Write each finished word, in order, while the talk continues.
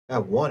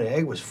That one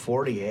egg was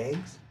 40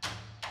 eggs?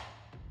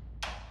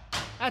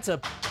 That's a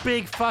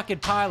big fucking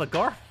pile of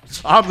garbage.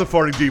 I'm the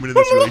farting demon in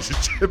this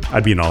relationship.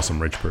 I'd be an awesome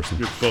rich person.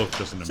 You're both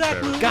just an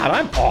embarrassment. God,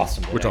 I'm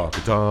awesome today. We're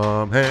talking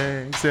Tom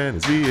Hanks and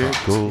his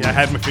vehicle. Yeah, I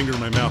had my finger in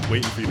my mouth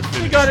waiting for you to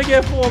finish. You gotta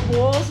get 4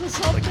 balls or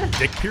something?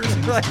 Dick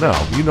piercing?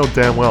 No, you know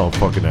damn well I'm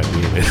fucking that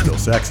demon. It's still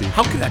sexy.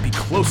 How could that be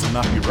close and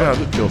not be Yeah, right?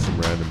 just kill some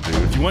random dude.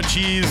 If you want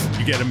cheese,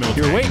 you get a milk.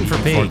 You're waiting for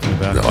pee.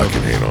 No, I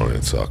can hate on it.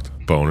 It sucked.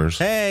 Boners.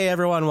 Hey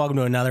everyone, welcome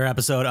to another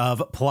episode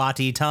of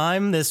Plotty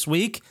Time this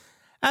week.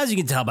 As you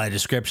can tell by the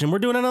description, we're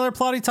doing another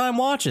Plotty Time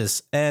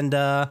watches. And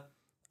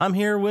I'm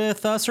here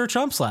with Sir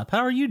Chump Slap. How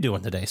are you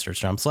doing today, Sir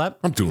Chump Slap?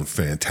 I'm doing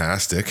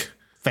fantastic.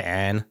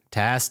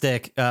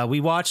 Fantastic. We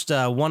watched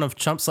one of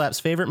Chump Slap's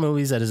favorite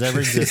movies that has ever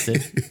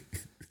existed.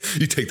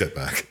 You take that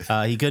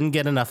back. He couldn't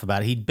get enough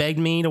about it. He begged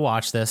me to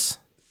watch this.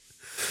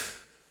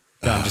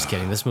 No, I'm just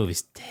kidding. This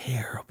movie's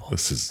terrible.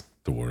 This is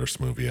the worst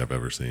movie I've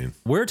ever seen.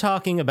 We're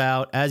talking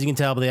about, as you can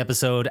tell by the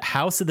episode,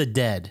 House of the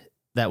Dead,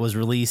 that was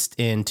released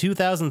in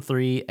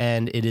 2003,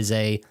 and it is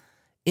a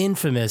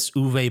infamous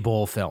Uwe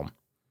Boll film.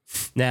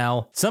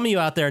 Now, some of you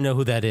out there know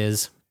who that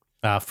is.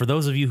 For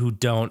those of you who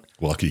don't,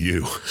 Lucky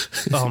you.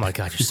 oh my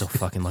God, you're so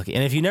fucking lucky.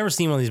 And if you've never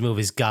seen one of these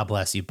movies, God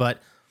bless you.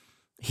 But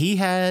he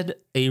had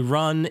a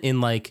run in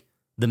like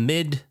the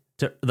mid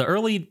to the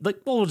early, like,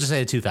 well, we'll just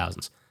say the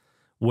 2000s,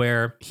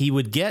 where he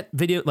would get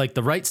video, like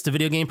the rights to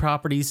video game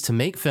properties to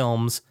make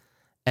films,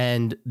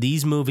 and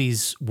these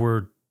movies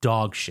were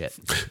dog shit.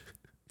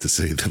 To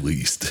say the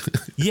least.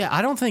 Yeah,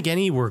 I don't think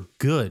any were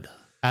good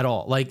at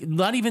all. Like,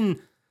 not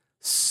even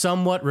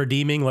somewhat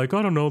redeeming. Like,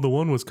 I don't know, the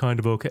one was kind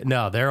of okay.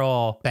 No, they're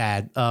all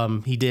bad.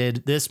 He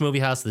did this movie,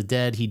 House of the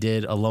Dead. He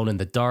did Alone in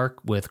the Dark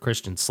with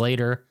Christian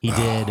Slater. He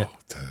did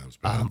that was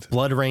bad.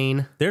 Blood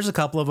Rain. There's a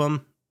couple of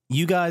them.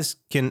 You guys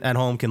can at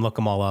home can look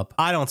them all up.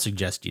 I don't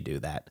suggest you do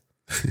that.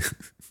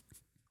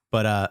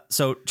 But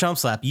so Chump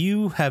Slap,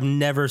 you have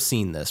never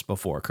seen this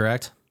before,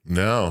 correct?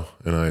 No,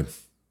 and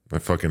I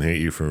fucking hate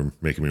you for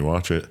making me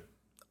watch it.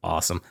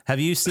 Awesome.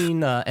 Have you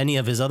seen any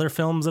of his other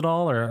films at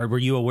all, or were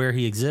you aware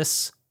he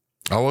exists?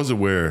 I was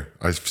aware.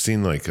 I've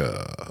seen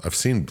I've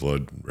seen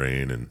Blood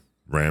Rain and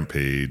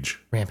Rampage.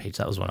 Rampage,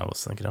 that was what I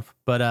was thinking of.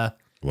 But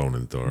Alone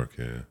in the Dark,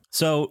 yeah.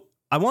 so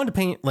I wanted to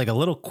paint like a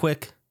little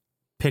quick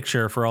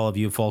picture for all of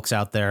you folks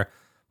out there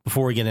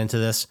before we get into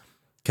this,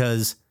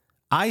 because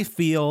I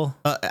feel,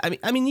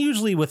 I mean,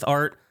 usually with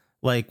art,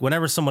 like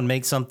whenever someone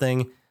makes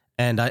something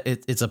and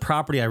it's a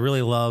property I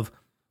really love,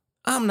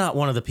 I'm not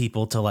one of the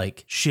people to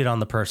like shit on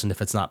the person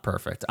if it's not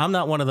perfect. I'm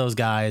not one of those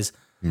guys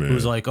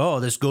who's like, oh,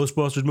 this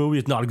Ghostbusters movie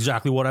is not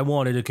exactly what I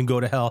wanted. It can go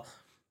to hell.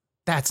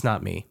 That's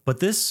not me. But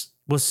this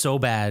was so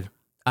bad,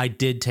 I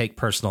did take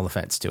personal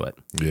offense to it.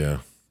 Yeah.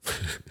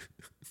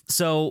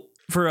 So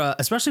for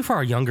especially for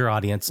our younger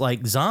audience,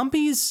 like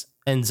zombies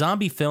and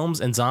zombie films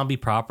and zombie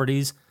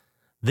properties,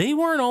 they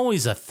weren't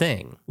always a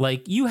thing.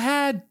 Like you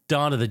had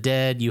Dawn of the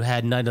Dead, you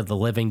had Night of the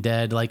Living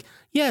Dead. Like,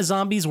 yeah,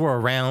 zombies were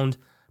around,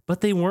 but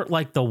they weren't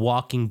like the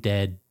Walking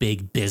Dead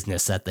big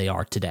business that they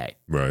are today.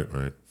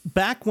 Right.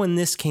 Back when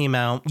this came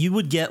out, you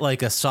would get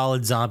like a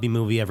solid zombie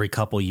movie every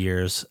couple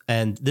years.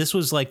 And this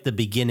was like the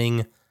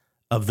beginning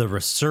of the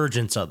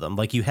resurgence of them.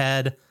 Like you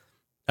had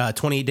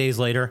 28 Days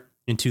Later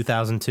in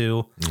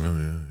 2002.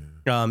 Oh,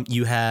 yeah.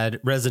 You had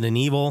Resident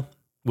Evil,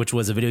 which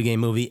was a video game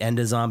movie and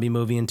a zombie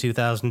movie in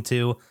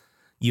 2002.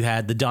 You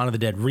had the Dawn of the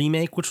Dead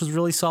remake, which was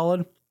really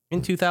solid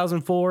in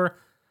 2004.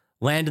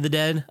 Land of the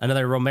Dead,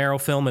 another Romero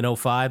film in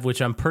 2005,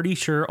 which I'm pretty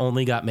sure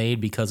only got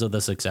made because of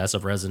the success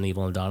of Resident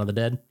Evil and Dawn of the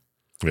Dead.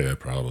 Yeah,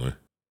 probably.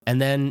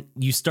 And then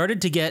you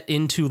started to get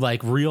into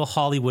like real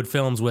Hollywood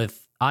films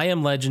with I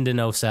Am Legend in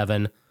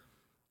 2007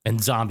 and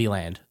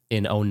Zombieland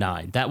in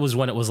 2009. That was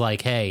when it was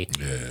like, hey,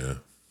 Yeah.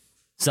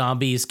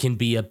 zombies can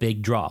be a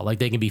big draw. Like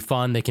they can be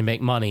fun, they can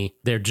make money.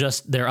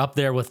 They're up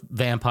there with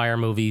vampire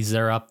movies,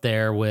 they're up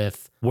there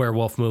with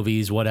werewolf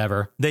movies,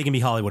 whatever. They can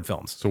be Hollywood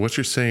films. So what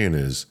you're saying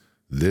is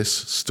this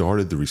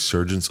started the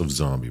resurgence of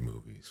zombie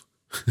movies.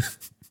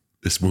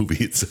 This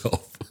movie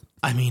itself.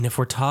 I mean, if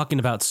we're talking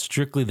about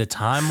strictly the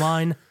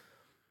timeline,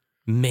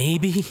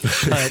 maybe,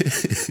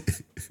 but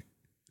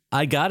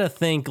I gotta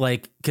think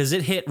like, because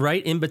it hit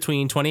right in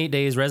between 28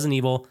 Days, Resident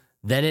Evil,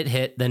 then it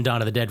hit, then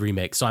Dawn of the Dead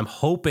remake. So I'm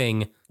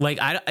hoping, like,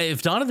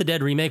 if Dawn of the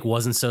Dead remake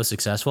wasn't so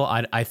successful,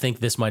 I think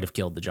this might have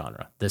killed the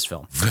genre, this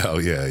film. Oh,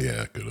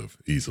 yeah, could have,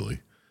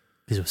 easily.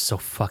 Because it was so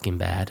fucking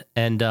bad.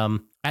 And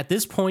at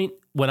this point,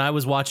 when I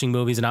was watching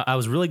movies, and I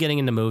was really getting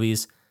into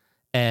movies,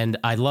 and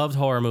I loved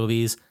horror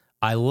movies,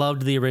 I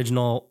loved the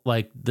original,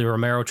 like, the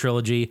Romero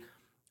trilogy.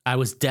 I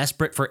was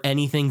desperate for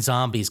anything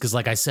zombies, because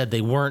like I said,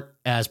 they weren't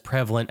as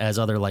prevalent as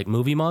other, like,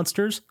 movie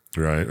monsters.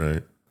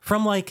 Right.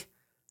 From, like,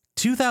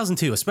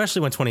 2002,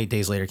 especially when 28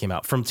 Days Later came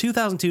out. From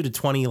 2002 to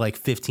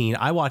 2015,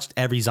 I watched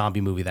every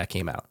zombie movie that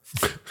came out.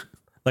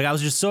 Like, I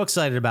was just so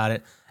excited about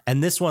it.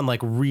 And this one, like,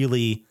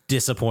 really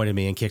disappointed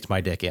me and kicked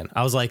my dick in.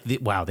 I was like,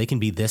 wow, they can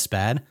be this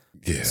bad?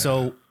 Yeah.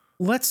 So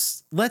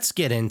let's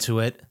get into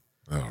it.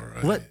 All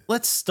right.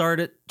 Let's start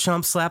it,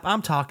 Chump Slap.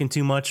 I'm talking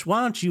too much.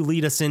 Why don't you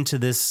lead us into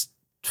this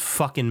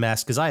fucking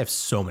mess because I have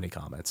so many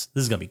comments.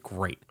 This is going to be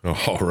great.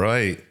 All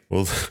right.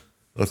 Well,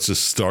 let's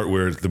just start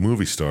where the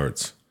movie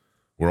starts.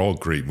 Where all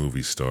great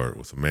movies start,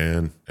 with a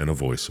man and a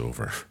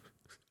voiceover.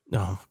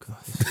 Oh,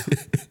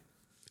 God.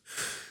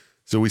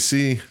 So we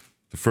see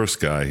the first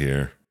guy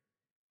here.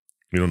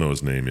 We don't know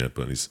his name yet,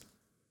 but he's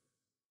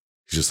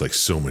just like,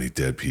 so many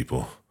dead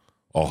people.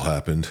 All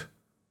happened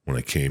when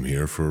I came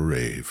here for a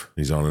rave.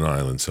 He's on an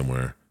island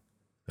somewhere.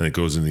 And it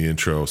goes in the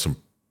intro. Some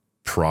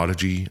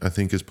Prodigy, I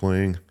think, is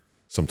playing.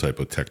 Some type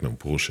of techno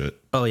bullshit.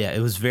 Oh, yeah.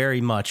 It was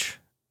very much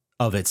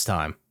of its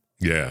time.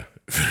 Yeah.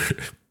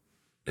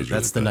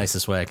 That's the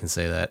nicest way I can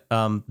say that.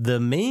 The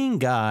main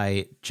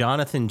guy,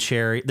 Jonathan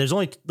Cherry, there's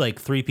only like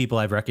 3 people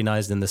I've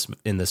recognized in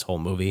this whole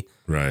movie.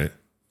 Right.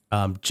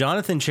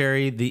 Jonathan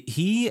Cherry,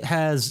 he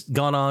has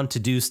gone on to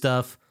do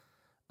stuff.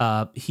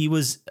 He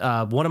was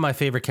one of my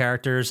favorite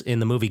characters in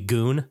the movie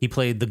Goon. He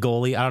played the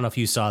goalie. I don't know if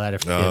you saw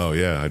that.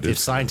 Yeah, I did. If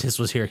Scientist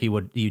was here,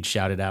 he'd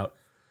shout it out.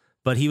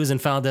 But he was in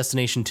Final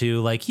Destination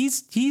 2. Like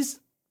he's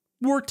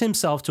worked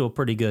himself to a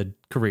pretty good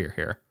career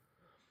here.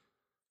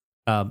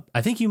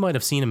 I think you might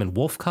have seen him in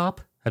Wolf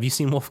Cop. Have you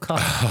seen Wolf Cop?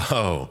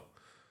 Oh,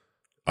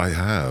 I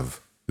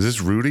have. Is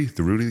this Rudy?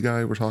 The Rudy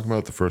guy we're talking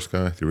about? The first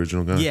guy? The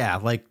original guy? Yeah,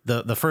 like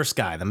the first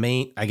guy, the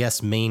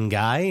main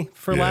guy,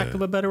 for lack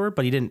of a better word,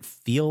 but he didn't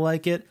feel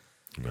like it.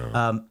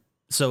 No.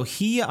 So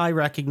I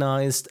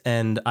recognized,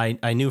 and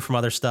I knew from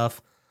other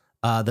stuff.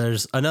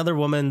 There's another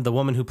woman, the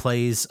woman who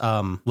plays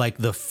like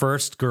the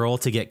first girl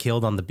to get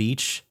killed on the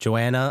beach.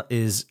 Joanna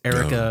is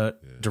Erica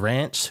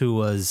Durant, who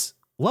was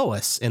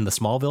Lois in the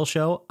Smallville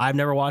show. I've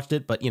never watched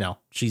it, but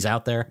she's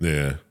out there.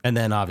 Yeah. And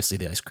then obviously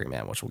the Ice Cream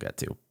Man, which we'll get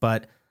to.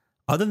 But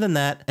other than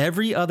that,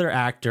 every other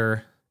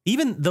actor,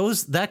 even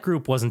that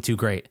group wasn't too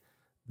great.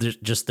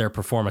 Just their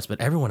performance,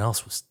 but everyone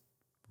else was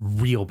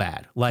real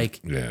bad. Like,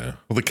 yeah.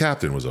 Well, the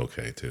captain was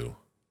okay too.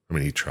 I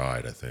mean, he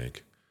tried, I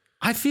think.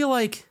 I feel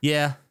like,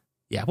 yeah.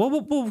 Well,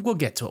 we'll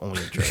get to it when we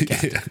get to the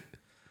captain. Yeah.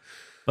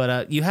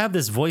 But you have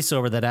this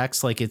voiceover that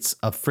acts like it's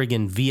a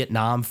friggin'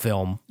 Vietnam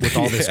film with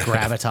all this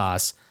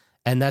gravitas.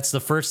 And that's the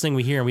first thing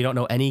we hear, and we don't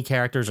know any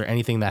characters or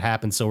anything that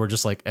happens. So we're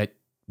just like,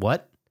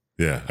 what?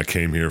 Yeah, I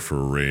came here for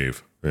a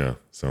rave. Yeah,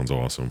 sounds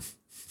awesome.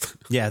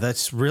 Yeah,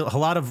 that's a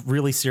lot of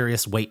really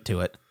serious weight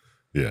to it.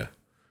 Yeah.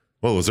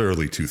 Well, it was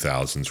early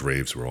 2000s.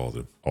 Raves were all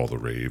the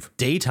rave.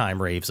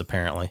 Daytime raves,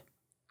 apparently.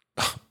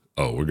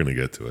 Oh, we're going to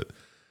get to it.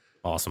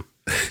 Awesome.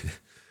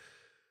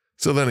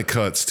 So then it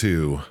cuts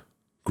to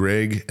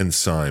Greg and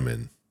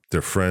Simon.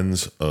 They're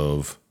friends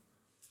of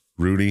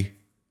Rudy,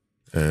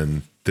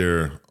 and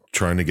they're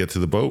trying to get to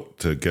the boat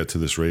to get to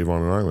this rave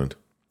on an island.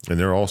 And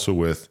they're also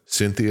with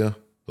Cynthia,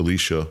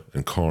 Alicia,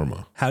 and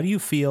Karma. How do you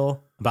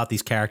feel about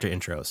these character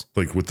intros?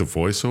 Like with the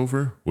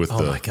voiceover?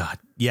 Oh my God.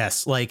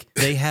 Yes. Like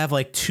they have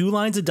like 2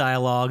 lines of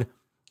dialogue.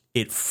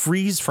 It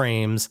freeze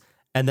frames,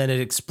 and then it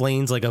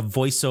explains like a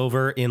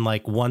voiceover in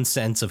like 1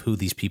 sentence of who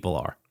these people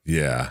are.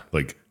 Yeah.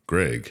 Like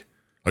Greg,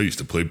 I used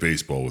to play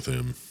baseball with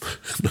him.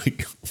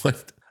 Like,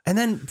 what? And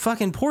then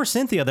fucking poor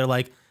Cynthia. They're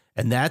like,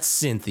 and that's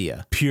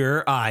Cynthia,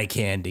 pure eye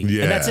candy.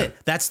 Yeah. And that's it.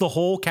 That's the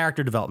whole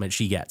character development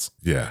she gets.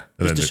 Yeah.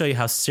 And Just to show you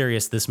how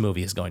serious this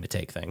movie is going to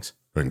take things.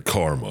 And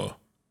Karma,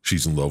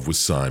 she's in love with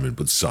Simon,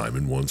 but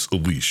Simon wants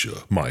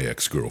Alicia, my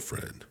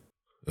ex-girlfriend.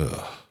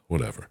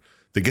 Whatever.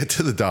 They get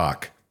to the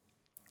dock,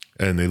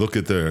 and they look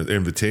at their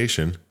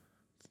invitation.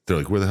 They're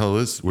like,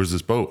 where's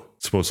this boat?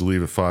 It's supposed to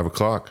leave at 5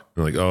 o'clock.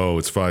 They're like, oh,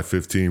 it's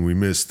 5:15. We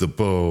missed the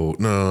boat.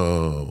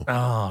 No.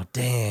 Oh,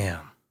 damn.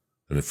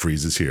 And it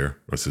freezes here.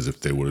 It's as if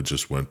they would have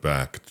just went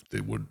back, they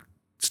would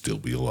still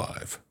be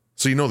alive.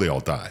 So they all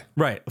die.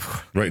 Right.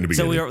 Right in the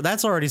beginning. So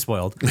that's already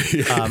spoiled.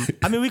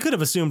 I mean, we could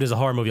have assumed as a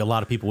horror movie a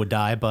lot of people would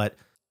die, but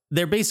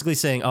they're basically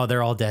saying, oh,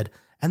 they're all dead.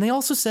 And they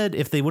also said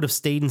if they would have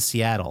stayed in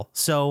Seattle.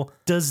 So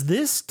does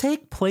this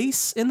take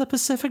place in the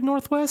Pacific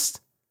Northwest?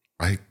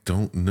 I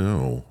don't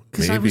know.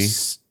 Maybe.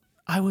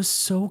 I was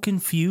so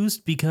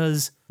confused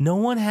because no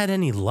one had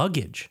any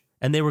luggage,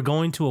 and they were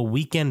going to a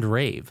weekend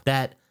rave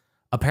that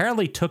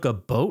apparently took a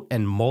boat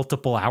and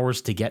multiple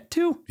hours to get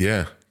to.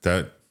 Yeah,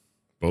 that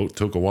boat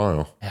took a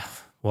while. Yeah,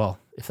 well,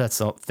 if that's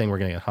the thing we're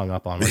going to get hung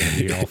up on, we're going to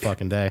be here all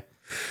fucking day.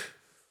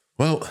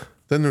 Well,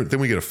 then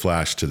we get a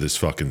flash to this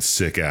fucking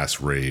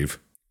sick-ass rave.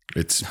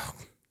 It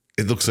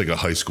looks like a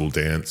high school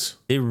dance.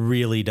 It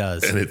really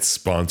does. And it's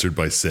sponsored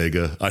by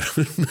Sega. I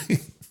don't know.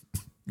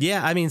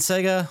 Yeah, I mean,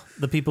 Sega,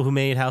 the people who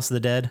made House of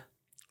the Dead.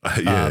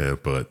 Yeah,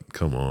 but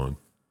come on.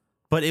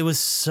 But it was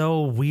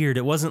so weird.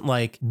 It wasn't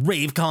like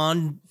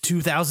RaveCon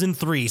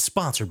 2003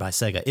 sponsored by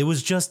Sega. It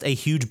was just a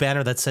huge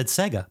banner that said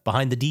Sega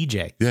behind the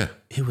DJ. Yeah.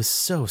 It was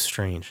so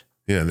strange.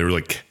 Yeah, and there were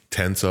like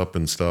tents up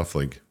and stuff.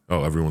 Like,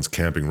 oh, everyone's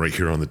camping right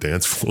here on the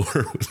dance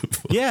floor.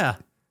 Yeah.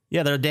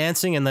 Yeah, they're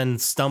dancing and then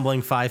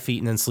stumbling 5 feet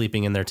and then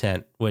sleeping in their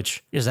tent,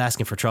 which is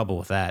asking for trouble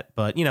with that.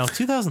 But,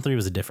 2003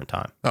 was a different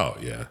time. Oh,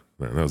 yeah.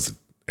 Man, that was the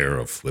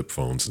era of flip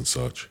phones and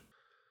such.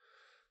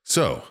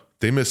 So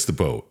they missed the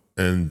boat.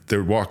 And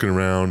they're walking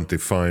around. They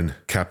find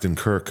Captain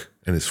Kirk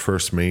and his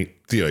first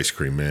mate, the Ice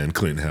Cream Man,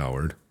 Clint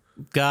Howard.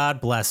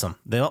 God bless him.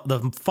 The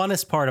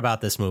funnest part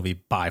about this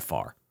movie by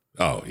far.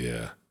 Oh,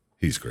 yeah.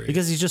 He's great.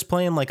 Because he's just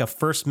playing like a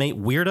first mate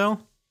weirdo.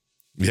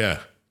 Yeah.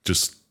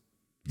 Just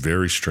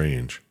very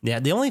strange. Yeah.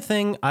 The only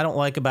thing I don't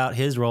like about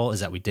his role is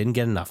that we didn't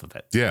get enough of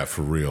it. Yeah,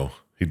 for real.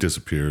 He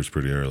disappears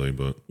pretty early,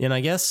 but. And I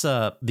guess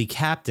the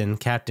Captain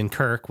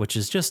Kirk, which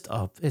is just,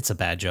 it's a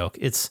bad joke.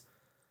 It's.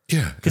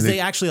 Yeah. Because they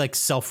actually like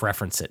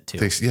self-reference it too.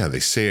 They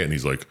say it and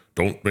he's like,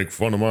 don't make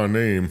fun of my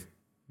name.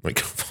 Like,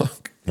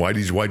 fuck. Why'd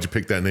you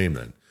pick that name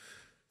then?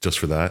 Just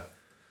for that?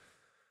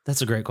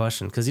 That's a great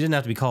question because he didn't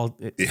have to be called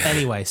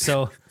anyway.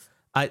 So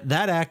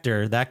that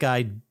actor, that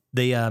guy,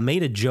 they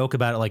made a joke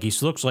about it. Like he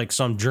looks like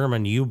some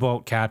German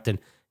U-boat captain.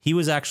 He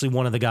was actually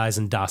one of the guys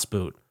in Das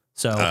Boot.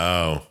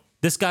 So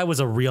this guy was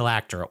a real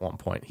actor at one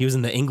point. He was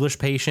in The English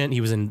Patient.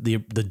 He was in the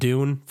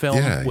Dune film.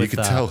 Yeah, you could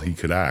tell he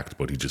could act,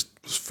 but he just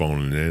was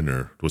phoning in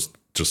or was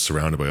just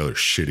surrounded by other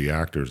shitty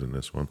actors in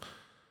this one.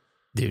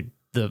 Dude,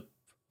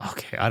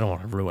 okay, I don't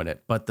want to ruin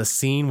it, but the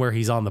scene where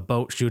he's on the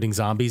boat shooting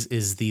zombies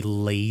is the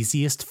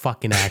laziest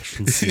fucking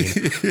action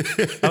scene.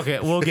 Okay,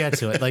 we'll get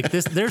to it. Like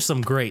there's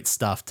some great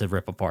stuff to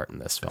rip apart in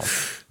this film.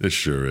 It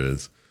sure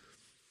is.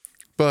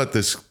 But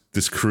this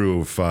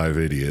crew of 5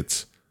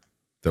 idiots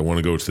that want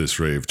to go to this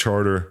rave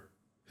charter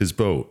his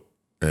boat,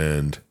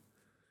 and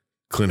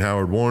Clint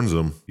Howard warns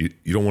them,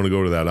 you don't want to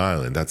go to that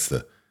island. That's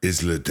the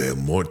Isla del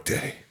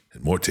Morte,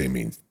 and Morte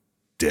means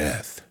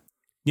death.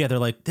 Yeah, they're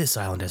like, this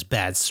island has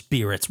bad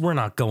spirits. We're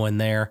not going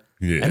there.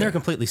 Yeah. And they're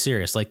completely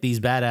serious. Like these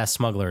badass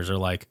smugglers are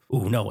like,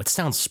 ooh, no, it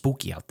sounds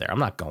spooky out there. I'm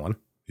not going.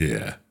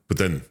 Yeah. But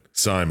then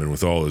Simon,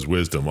 with all his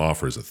wisdom,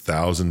 offers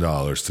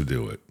 $1,000 to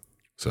do it.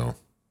 So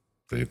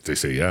they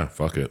say, yeah,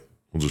 fuck it.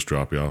 We'll just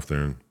drop you off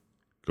there and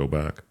go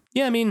back.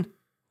 Yeah, I mean,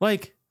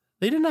 like,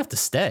 they didn't have to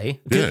stay.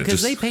 Yeah,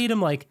 Because they paid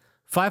him like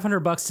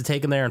 $500 to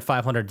take them there and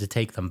 $500 to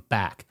take them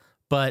back.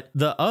 But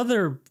the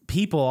other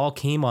people all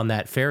came on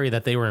that ferry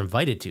that they were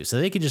invited to, so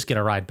they could just get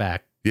a ride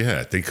back.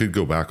 Yeah, they could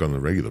go back on the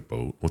regular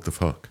boat. What the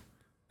fuck?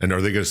 And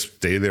are they going to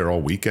stay there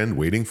all weekend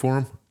waiting for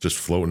him? Just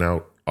floating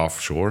out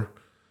offshore?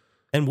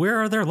 And where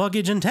are their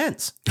luggage and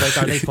tents? Like,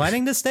 are they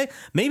planning to stay?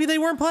 Maybe they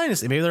weren't planning to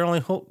stay. Maybe they're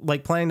only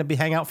like planning to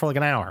hang out for like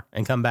an hour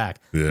and come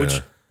back, Yeah.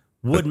 which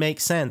would make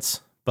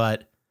sense.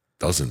 But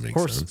doesn't make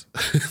sense.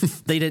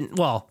 They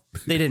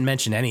didn't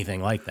mention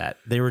anything like that.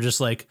 They were just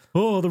like,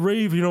 oh, the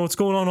rave, it's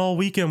going on all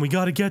weekend. We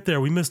got to get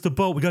there. We missed the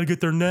boat. We got to get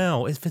there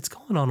now. If it's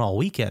going on all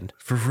weekend.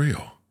 For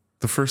real.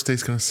 The first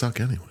day's going to suck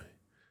anyway.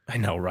 I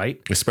know,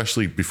 right?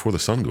 Especially before the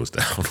sun goes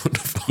down. What the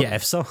fuck? Yeah,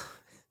 if so.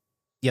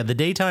 Yeah, the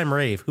daytime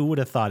rave, who would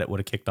have thought it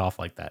would have kicked off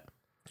like that?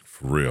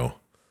 For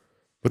real.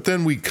 But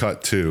then we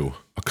cut to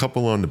a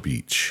couple on the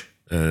beach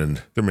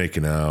and they're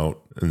making out.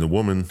 And the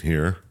woman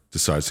here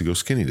decides to go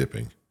skinny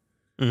dipping.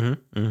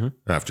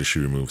 After she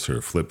removes her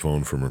flip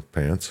phone from her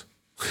pants.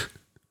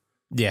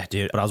 Yeah,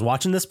 dude. But I was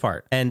watching this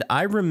part and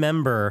I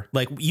remember,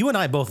 like, you and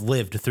I both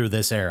lived through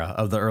this era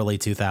of the early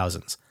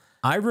 2000s.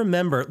 I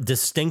remember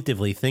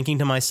distinctively thinking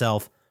to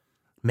myself,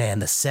 man,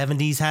 the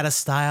 70s had a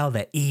style,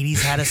 the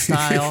 80s had a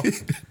style,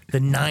 the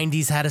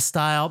 90s had a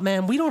style.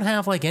 Man, we don't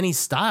have like any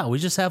style. We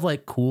just have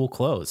like cool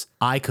clothes.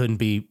 I couldn't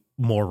be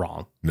more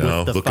wrong.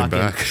 No, looking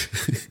back.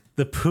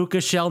 The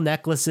puka shell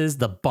necklaces,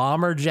 the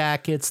bomber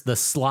jackets, the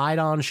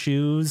slide-on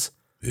shoes.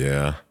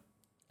 Yeah.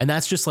 And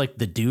that's just like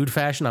the dude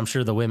fashion. I'm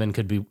sure the women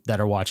that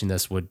are watching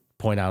this would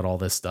point out all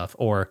this stuff.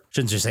 Or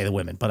shouldn't just say the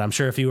women, but I'm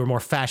sure if you were more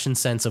fashion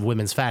sense of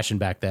women's fashion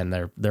back then,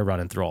 they're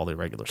running through all the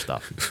regular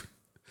stuff.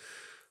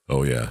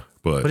 Oh, yeah.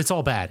 But it's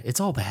all bad. It's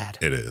all bad.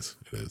 It is.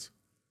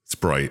 It's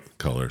bright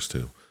colors,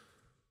 too.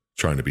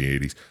 Trying to be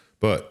 80s.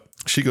 But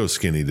she goes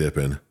skinny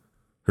dipping.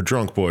 Her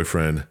drunk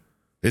boyfriend,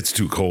 it's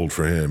too cold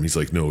for him. He's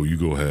like, no, you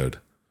go ahead.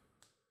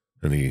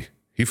 And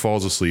he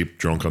falls asleep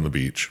drunk on the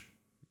beach.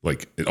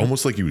 Like,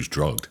 almost like he was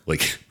drugged.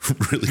 Like,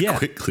 really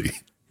quickly.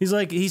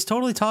 He's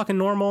totally talking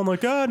normal and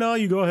like, oh, no,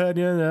 you go ahead.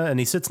 Yeah. And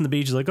he sits on the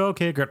beach. He's like,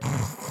 okay, great.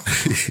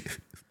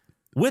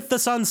 With the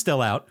sun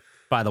still out,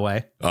 by the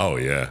way. Oh,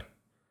 yeah.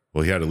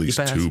 Well, he had at least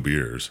 2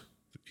 beers,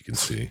 you can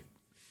see.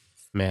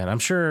 Man, I'm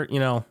sure,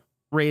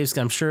 raves,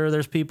 I'm sure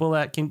there's people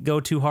that can go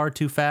too hard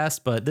too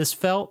fast, but this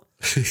felt,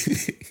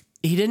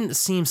 he didn't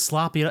seem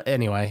sloppy.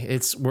 Anyway,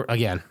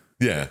 again.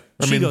 Yeah.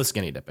 She goes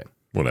skinny dipping.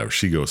 Whatever.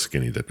 She goes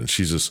skinny dipping.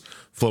 She's just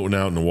floating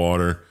out in the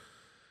water,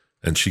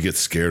 and she gets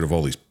scared of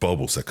all these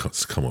bubbles that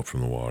come up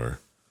from the water.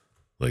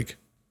 Like,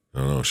 I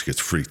don't know, she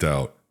gets freaked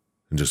out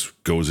and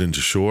just goes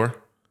into shore.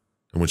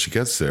 And when she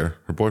gets there,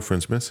 her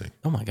boyfriend's missing.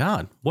 Oh my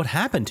God. What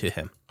happened to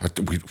him?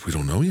 We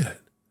don't know yet.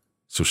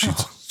 So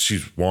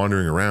she's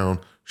wandering around.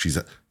 She's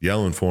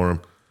yelling for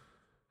him.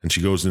 And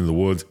she goes into the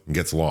woods and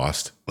gets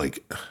lost.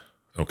 Like,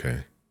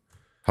 okay.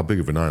 How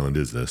big of an island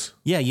is this?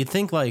 Yeah, you'd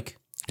think like...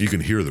 You can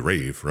hear the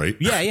rave, right?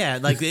 Yeah.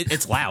 Like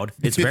it's loud.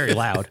 It's very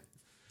loud.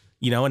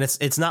 And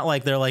it's not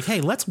like they're like,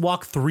 hey, let's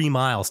walk 3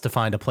 miles to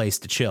find a place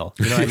to chill.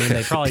 You know what I mean?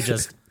 They probably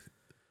just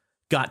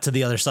got to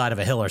the other side of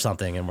a hill or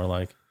something and we're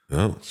like...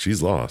 Oh,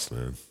 she's lost,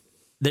 man.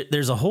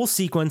 There's a whole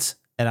sequence,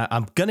 and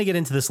I'm going to get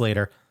into this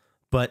later,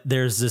 but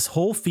there's this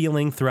whole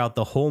feeling throughout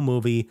the whole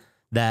movie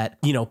that,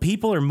 you know,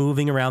 people are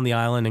moving around the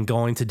island and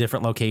going to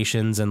different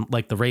locations, and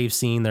like the rave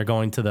scene, they're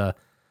going to the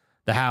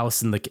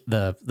house and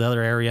the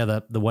other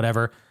area, the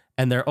whatever,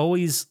 and they're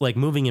always like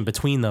moving in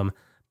between them.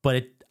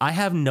 But I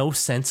have no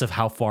sense of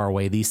how far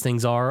away these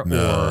things are.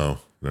 No.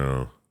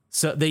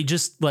 So they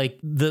just like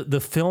the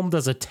film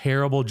does a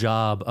terrible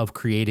job of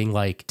creating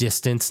like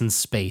distance and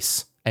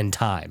space and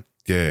time.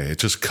 Yeah, it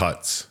just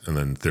cuts and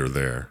then they're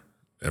there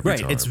every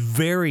time. It's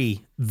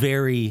very,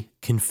 very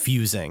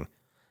confusing.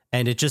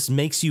 And it just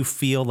makes you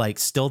feel like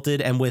stilted,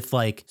 and with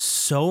like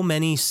so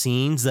many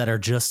scenes that are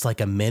just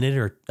like a minute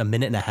or a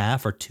minute and a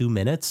half or 2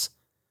 minutes.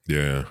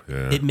 Yeah.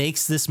 It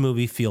makes this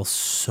movie feel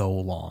so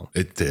long.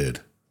 It did.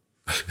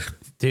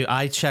 Dude,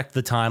 I checked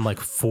the time like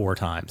 4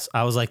 times.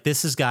 I was like,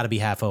 this has got to be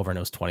half over, and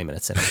it was 20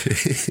 minutes in.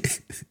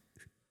 It's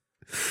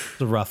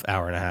a rough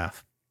hour and a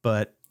half.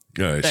 But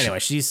anyway,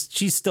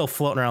 she's still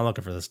floating around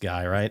looking for this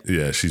guy, right?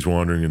 Yeah, she's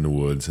wandering in the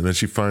woods, and then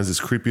she finds this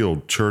creepy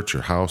old church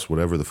or house,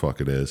 whatever the fuck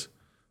it is.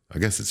 I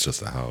guess it's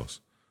just a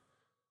house.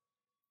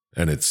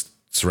 And it's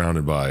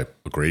surrounded by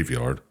a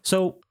graveyard.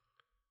 So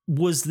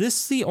was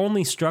this the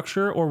only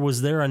structure, or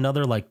was there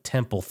another like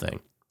temple thing?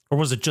 Or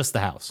was it just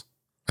the house?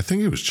 I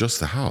think it was just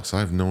the house.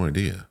 I have no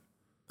idea.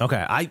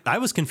 Okay, I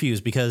was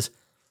confused because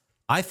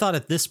I thought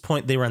at this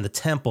point they were in the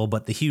temple,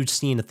 but the huge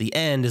scene at the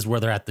end is where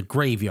they're at the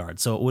graveyard.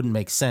 So it wouldn't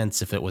make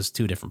sense if it was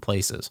 2 different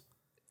places.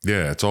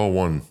 Yeah, it's all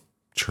one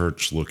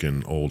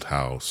church-looking old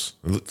house.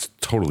 It's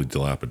totally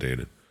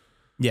dilapidated.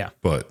 Yeah.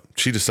 But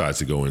she decides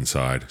to go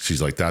inside.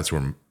 She's like, that's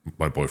where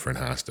my boyfriend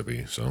has to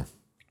be. So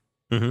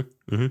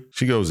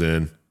she goes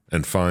in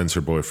and finds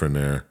her boyfriend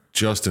there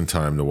just in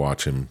time to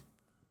watch him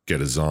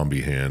get a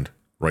zombie hand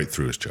right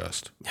through his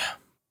chest. Yeah.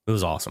 It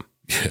was awesome.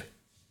 Yeah.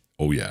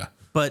 Oh, yeah.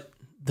 But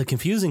the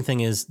confusing thing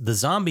is the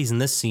zombies in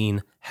this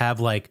scene have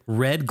like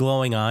red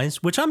glowing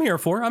eyes, which I'm here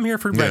for. I'm here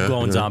for red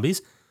glowing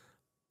zombies.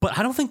 But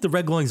I don't think the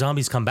red glowing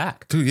zombies come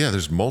back. Dude, yeah,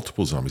 there's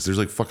multiple zombies. There's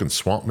like fucking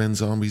swamp men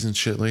zombies and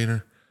shit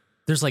later.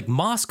 There's like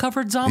moss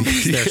covered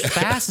zombies. Yeah. There's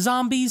fast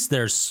zombies.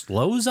 There's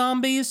slow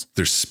zombies.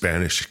 There's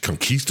Spanish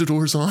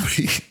conquistador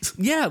zombies.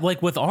 Yeah,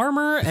 like with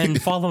armor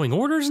and following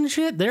orders and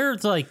shit.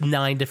 There's like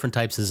 9 different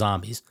types of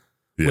zombies,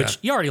 which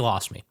you already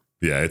lost me.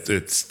 Yeah,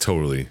 it's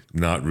totally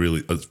not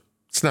really.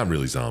 It's not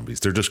really zombies.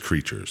 They're just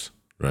creatures,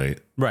 right?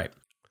 Right.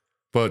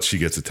 But she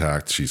gets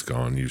attacked. She's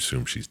gone. You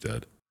assume she's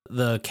dead.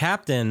 The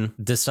captain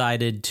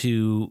decided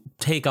to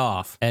take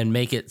off and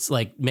make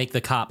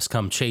the cops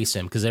come chase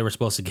him because they were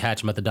supposed to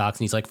catch him at the docks.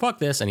 And he's like, fuck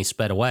this. And he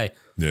sped away.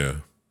 Yeah.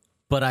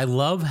 But I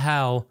love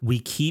how we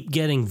keep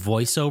getting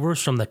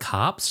voiceovers from the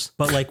cops,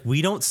 but like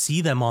we don't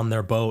see them on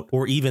their boat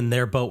or even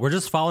their boat. We're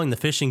just following the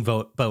fishing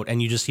boat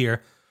and you just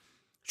hear,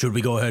 should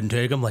we go ahead and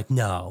take him? Like,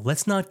 no,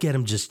 let's not get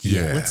him just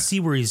yet. Yeah. Let's see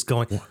where he's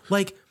going.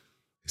 Like,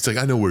 it's like,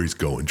 I know where he's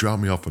going. Drop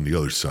me off on the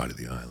other side of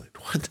the island.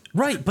 What?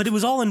 Right, but it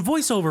was all in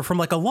voiceover from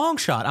like a long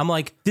shot. I'm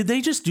like, did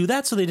they just do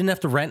that so they didn't have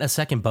to rent a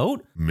second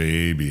boat?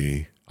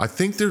 Maybe. I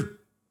think there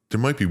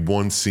might be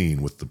one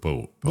scene with the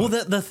boat. Well,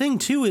 the thing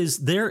too is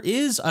there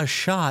is a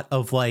shot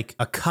of like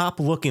a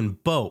cop looking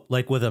boat,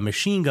 like with a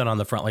machine gun on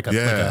the front, like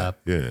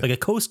a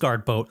Coast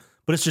Guard boat,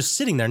 but it's just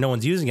sitting there. No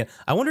one's using it.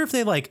 I wonder if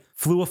they like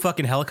flew a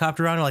fucking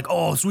helicopter around and like,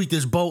 oh, sweet,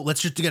 this boat.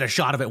 Let's just get a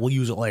shot of it. We'll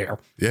use it later.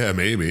 Yeah,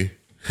 maybe.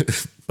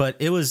 But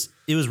it was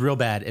real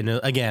bad. And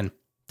again,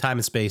 time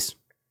and space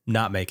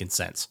not making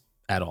sense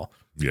at all.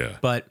 Yeah.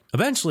 But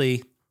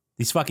eventually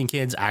these fucking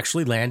kids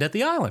actually land at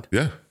the island.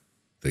 Yeah.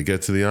 They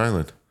get to the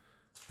island.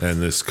 And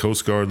this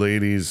Coast Guard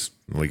lady's,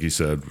 like you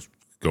said,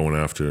 going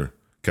after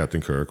Captain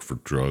Kirk for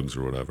drugs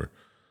or whatever.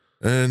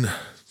 And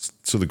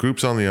so the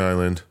group's on the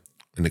island,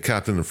 and the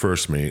captain and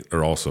first mate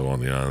are also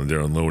on the island. They're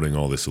unloading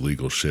all this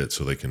illegal shit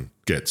so they can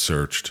get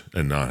searched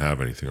and not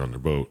have anything on their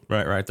boat.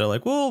 Right. They're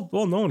like, well,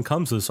 no one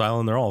comes to this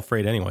island. They're all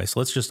afraid anyway.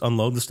 So let's just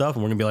unload the stuff,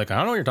 and we're going to be like, I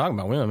don't know what you're talking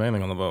about. We don't have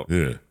anything on the boat.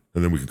 Yeah.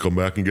 And then we can come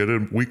back and get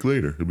it a week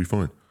later. It'll be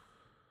fine.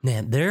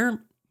 Man, their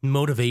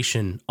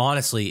motivation,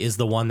 honestly, is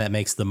the one that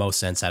makes the most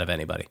sense out of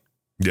anybody.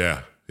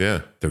 Yeah.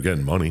 Yeah. They're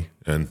getting money,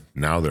 and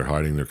now they're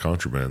hiding their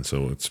contraband.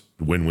 So it's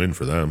win-win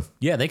for them.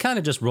 Yeah, they kind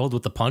of just rolled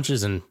with the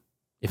punches, and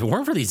if it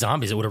weren't for these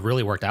zombies, it would have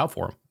really worked out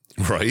for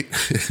them. Right.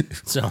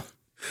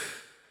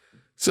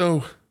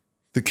 So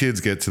the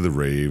kids get to the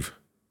rave,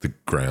 the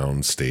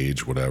ground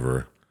stage,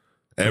 whatever.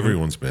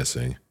 Everyone's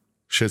missing.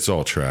 Shit's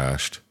all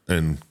trashed.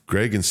 And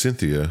Greg and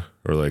Cynthia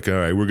are like, all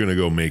right, we're going to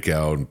go make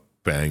out and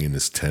bang in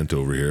this tent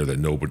over here that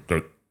nobody,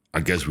 I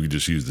guess we could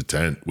just use the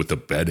tent with the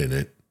bed in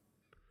it.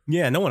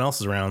 Yeah, no one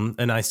else is around.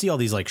 And I see all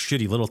these like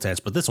shitty little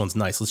tents, but this one's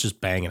nice. Let's just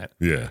bang in it.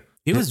 Yeah.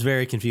 It was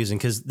very confusing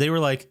because they were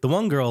like, the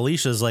one girl,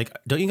 Alicia's like,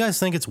 don't you guys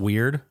think it's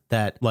weird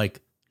that like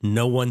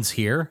no one's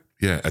here?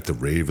 Yeah, at the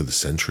rave of the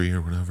century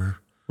or whatever.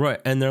 Right.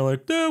 And they're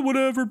like,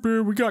 whatever,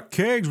 beer. We got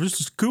kegs.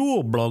 This is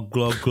cool. Blah,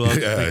 blah, blah.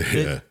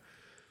 Yeah.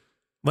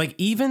 Like,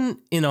 even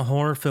in a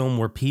horror film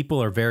where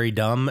people are very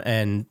dumb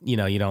and, you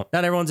don't,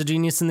 not everyone's a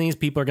genius in these.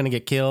 People are going to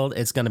get killed.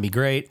 It's going to be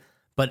great.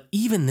 But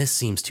even this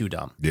seems too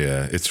dumb.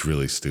 Yeah, it's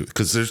really stupid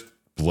because there's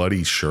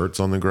bloody shirts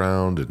on the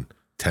ground and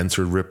tents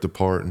are ripped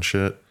apart and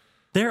shit.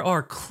 there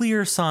are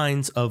clear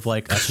signs of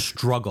like a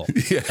struggle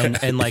Yeah.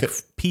 and like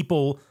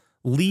people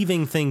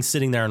leaving things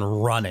sitting there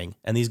and running.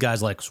 And these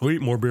guys like,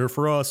 sweet, more beer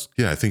for us.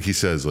 Yeah, I think he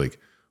says like,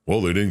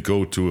 well, they didn't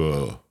go to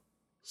a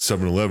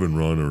 7-Eleven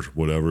run or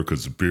whatever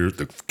because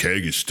the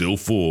keg is still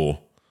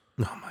full.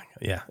 Oh my God.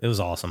 Yeah, it was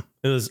awesome.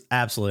 It was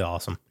absolutely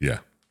awesome. Yeah.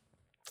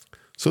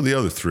 So the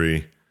other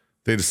three,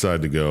 they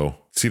decide to go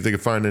see if they can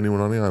find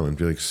anyone on the island.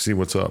 Be like, see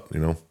what's up, you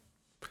know?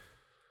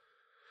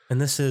 And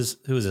who is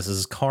this? This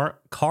is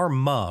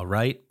Karma,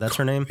 right? That's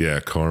her name? Yeah,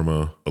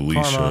 Karma,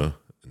 Alicia,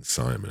 and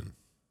Simon.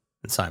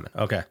 And Simon.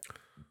 Okay.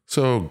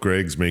 So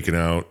Greg's making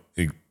out.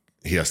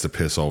 He has to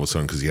piss all of a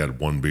sudden because he had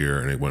one beer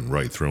and it went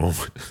right through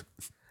him.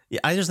 Yeah,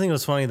 I just think it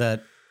was funny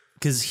that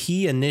because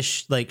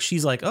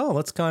she's like, oh,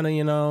 let's kind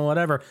of,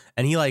 whatever.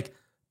 And he like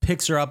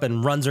picks her up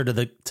and runs her to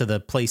the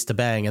place to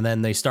bang. And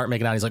then they start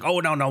making out. He's like, oh,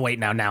 no, wait,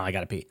 now I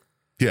got to pee.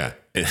 Yeah.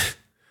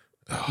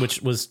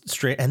 Which was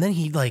straight. And then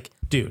he like,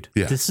 dude,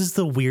 This is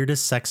the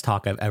weirdest sex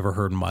talk I've ever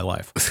heard in my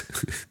life.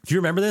 Do you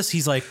remember this?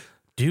 He's like,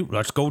 dude,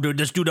 let's do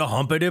the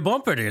humpity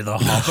bumpity, the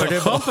humpity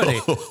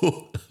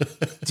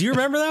bumpity. Do you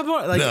remember that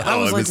part? Like, No, I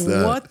was like,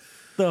 that. what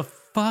the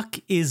fuck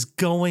is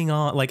going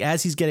on? Like,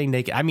 as he's getting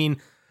naked. I mean,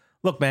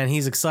 look, man,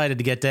 he's excited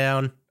to get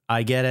down.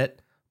 I get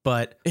it.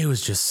 But it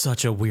was just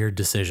such a weird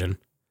decision.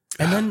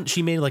 And then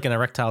she made like an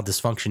erectile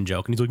dysfunction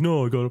joke. And he's like,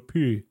 no, I gotta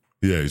pee.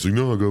 Yeah, he's like,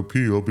 no, I gotta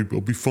pee. I'll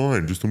be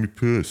fine. Just let me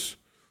piss.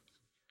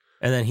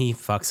 And then he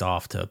fucks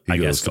off to, He I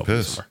goes guess, to go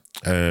piss. somewhere.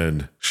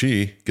 And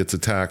she gets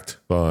attacked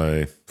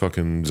by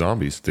fucking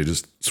zombies. They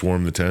just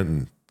swarm the tent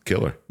and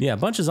kill her. Yeah, a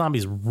bunch of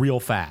zombies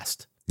real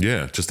fast.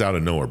 Yeah, just out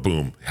of nowhere.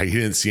 Boom. He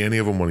didn't see any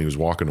of them when he was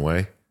walking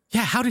away.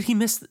 Yeah, how did he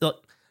miss?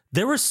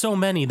 There were so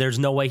many, there's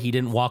no way he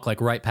didn't walk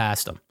like right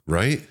past them.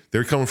 Right?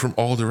 They're coming from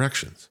all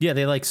directions. Yeah,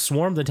 they like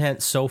swarmed the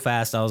tent so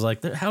fast. I was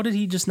like, how did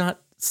he just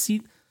not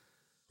see?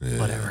 Yeah,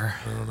 Whatever.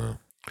 I don't know.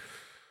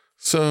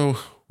 So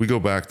we go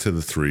back to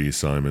the three,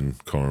 Simon,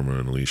 Karma,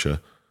 and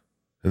Alicia.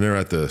 And they're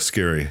at the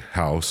scary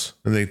house.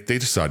 And they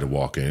decide to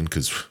walk in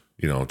because,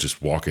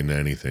 just walk into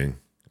anything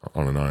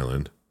on an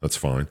island. That's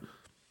fine.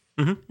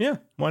 Mm-hmm. Yeah,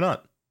 why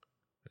not?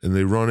 And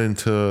they run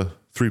into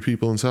three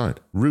people inside.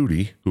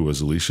 Rudy, who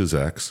was Alicia's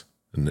ex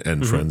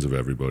and friends of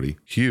everybody.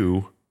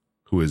 Hugh,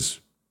 who is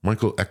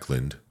Michael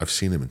Eklund. I've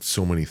seen him in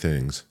so many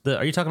things.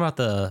 Are you talking about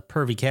the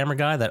pervy camera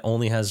guy that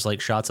only has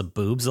like shots of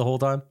boobs the whole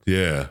time?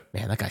 Yeah.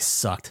 Man, that guy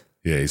sucked.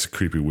 Yeah, he's a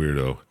creepy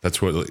weirdo.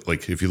 That's what,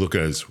 like, if you look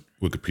at his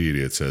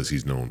Wikipedia, it says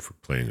he's known for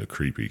playing a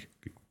creepy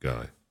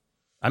guy.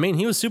 I mean,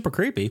 he was super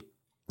creepy.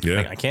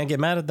 Yeah. I can't get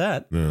mad at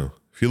that. No.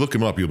 If you look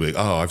him up, you'll be like,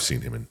 oh, I've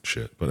seen him in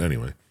shit. But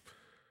anyway.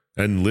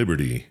 And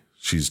Liberty,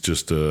 she's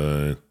just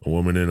a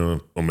woman in a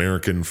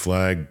American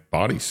flag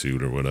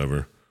bodysuit or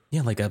whatever.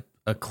 Yeah, like a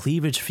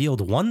cleavage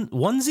field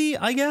onesie,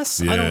 I guess.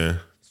 Yeah.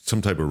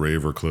 Some type of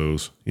raver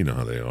clothes. You know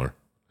how they are.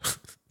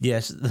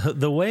 Yes,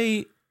 the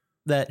way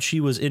that she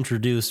was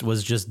introduced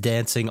was just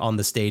dancing on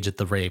the stage at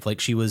the rave.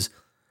 Like she was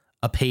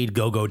a paid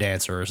go-go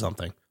dancer or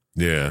something.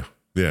 Yeah.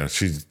 Yeah.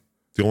 She's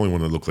the only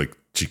one that looked like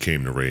she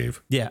came to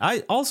rave. Yeah.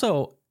 I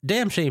also,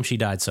 damn shame she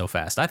died so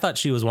fast. I thought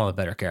she was one of the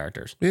better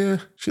characters. Yeah.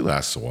 She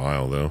lasts a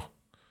while, though.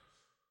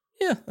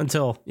 Yeah.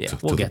 Until,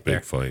 we'll get the there.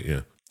 big fight.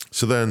 Yeah.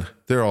 So then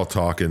they're all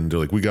talking. They're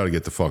like, we got to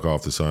get the fuck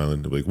off this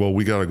island. They're like, well,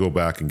 we got to go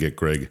back and get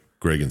Greg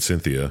and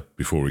Cynthia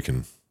before we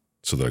can.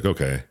 So they're like,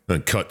 okay.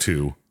 Then cut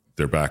to,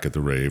 they're back at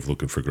the rave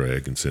looking for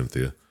Greg and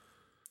Cynthia.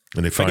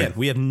 And they find. Again,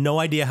 we have no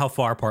idea how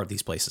far apart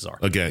these places are.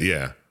 Again,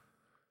 yeah.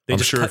 They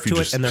just cut to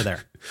it and they're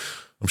there.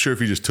 I'm sure if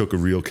you just took a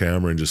real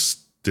camera and just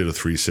did a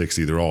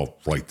 360, they're all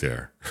right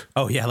there.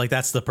 Oh, yeah. Like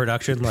that's the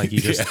production. Like you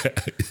just.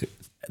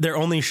 They're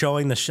only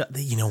showing the shot.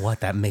 You know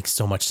what? That makes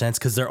so much sense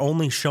because they're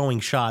only showing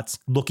shots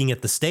looking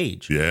at the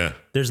stage. Yeah.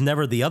 There's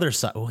never the other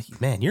side. Oh,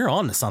 man, you're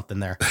on to something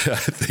there. I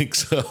think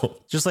so.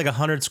 Just like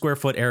 100 square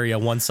foot area.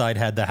 One side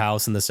had the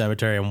house and the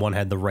cemetery and one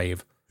had the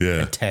rave.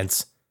 Yeah. And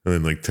tents. And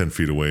then like 10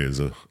 feet away is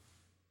the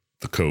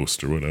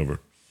coast or whatever.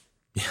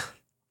 Yeah.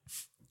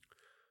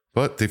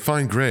 But they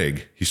find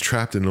Greg. He's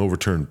trapped in an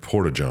overturned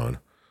porta-john.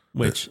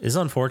 Which is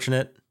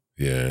unfortunate.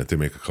 Yeah, they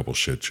make a couple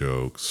shit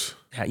jokes.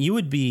 Yeah, you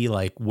would be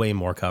like way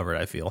more covered,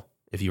 I feel,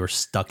 if you were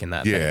stuck in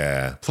that thing.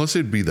 Yeah. Plus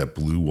it'd be that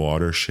blue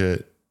water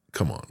shit.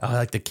 Come on. Oh,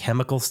 like the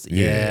chemicals.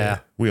 Yeah.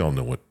 We all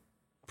know what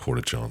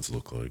porta-johns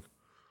look like.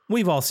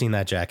 We've all seen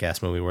that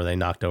Jackass movie where they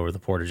knocked over the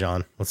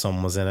porta-john when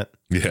someone was in it.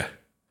 Yeah.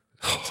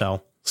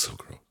 So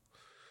gross.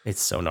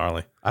 It's so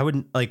gnarly. I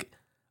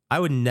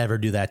would never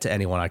do that to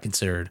anyone I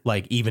considered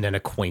like even an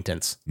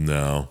acquaintance.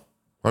 No.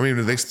 I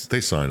mean, they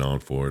sign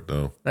on for it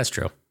though. That's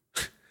true.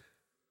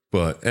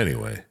 But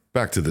anyway,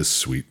 back to this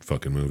sweet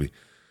fucking movie.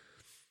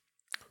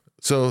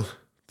 So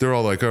they're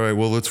all like, all right,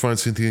 well, let's find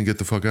Cynthia and get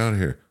the fuck out of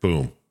here.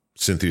 Boom.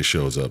 Cynthia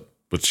shows up,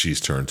 but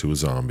she's turned to a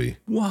zombie.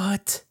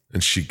 What?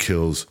 And she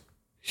kills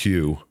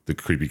Hugh, the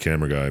creepy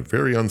camera guy,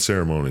 very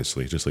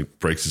unceremoniously, just like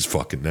breaks his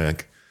fucking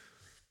neck.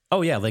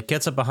 Oh, yeah. Like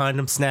gets up behind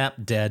him, snap,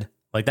 dead.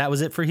 Like that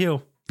was it for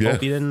Hugh. Yeah.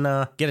 Hope you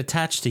didn't get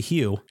attached to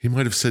Hugh. He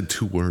might have said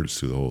 2 words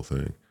through the whole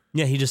thing.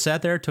 Yeah, he just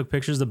sat there, took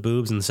pictures of the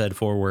boobs and said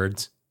 4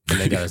 words, and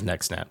they got his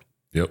neck snapped.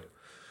 Yep.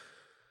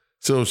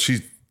 So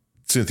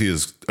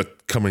Cynthia's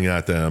coming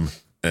at them,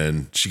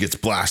 and she gets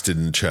blasted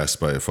in the chest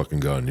by a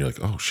fucking gun. You're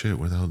like, oh shit,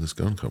 where the hell did this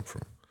gun come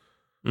from?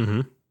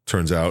 Mm-hmm.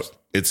 Turns out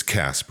it's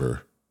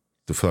Casper,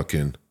 the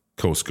fucking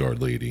Coast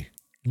Guard lady.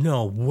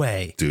 No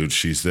way. Dude,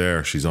 she's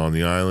there. She's on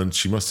the island.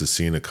 She must have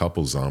seen a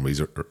couple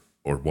zombies,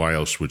 or why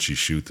else would she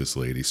shoot this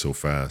lady so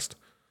fast?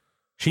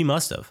 She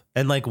must have.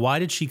 And like, why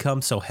did she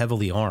come so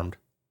heavily armed?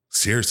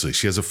 Seriously,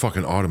 she has a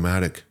fucking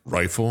automatic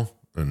rifle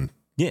and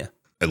Yeah.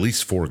 at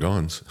least 4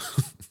 guns.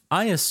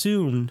 I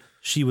assumed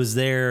she was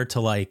there to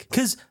like,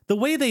 because the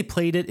way they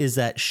played it is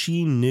that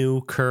she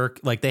knew Kirk,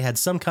 like they had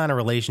some kind of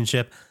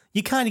relationship.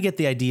 You kind of get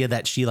the idea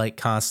that she like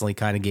constantly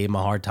kind of gave him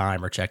a hard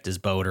time or checked his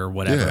boat or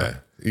whatever. Yeah.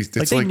 It's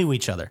like they knew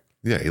each other.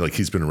 Yeah,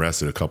 he's been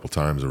arrested a couple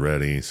times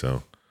already,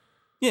 so.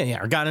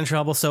 Yeah, or got in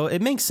trouble. So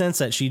it makes sense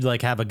that she'd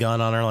like have a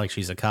gun on her, like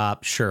she's a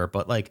cop, sure.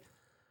 But like,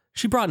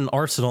 she brought an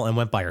arsenal and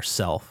went by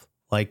herself.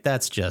 Like,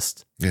 that's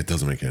just... Yeah, it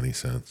doesn't make any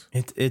sense.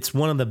 It's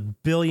one of the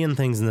billion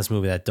things in this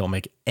movie that don't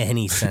make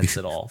any sense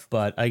at all.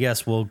 But I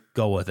guess we'll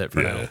go with it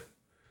for now.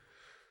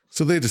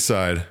 So they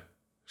decide,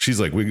 she's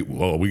like, we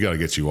got to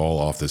get you all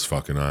off this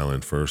fucking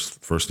island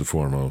first and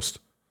foremost.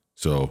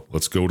 So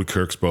let's go to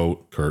Kurt's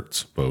boat,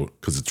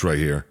 because it's right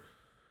here.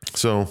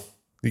 So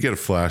you get a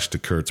flash to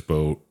Kurt's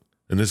boat,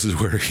 and this is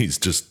where he's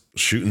just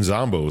shooting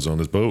zombos on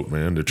his boat,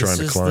 man. They're trying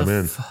to climb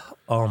in.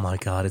 Oh my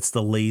God, it's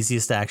the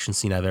laziest action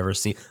scene I've ever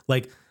seen.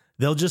 Like,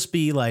 they'll just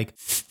be like,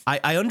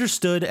 I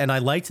understood and I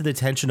liked the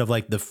tension of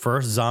like the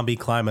first zombie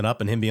climbing up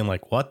and him being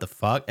like, what the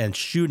fuck? And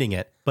shooting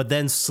it. But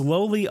then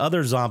slowly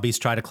other zombies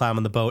try to climb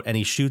on the boat and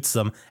he shoots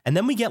them. And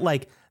then we get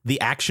like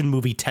the action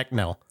movie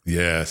techno.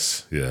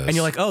 Yes. And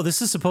you're like, oh,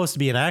 this is supposed to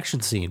be an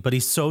action scene. But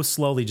he's so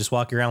slowly just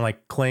walking around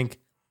like clink.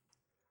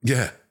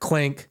 Yeah.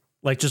 Clink.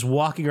 Like just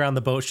walking around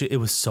the boat. It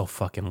was so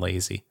fucking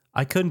lazy.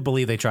 I couldn't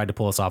believe they tried to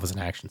pull us off as an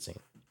action scene.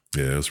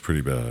 Yeah, it was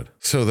pretty bad.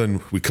 So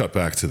then we cut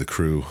back to the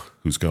crew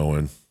who's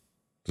going.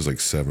 There's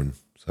like seven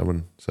of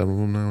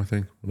them now, I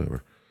think.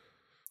 Whatever.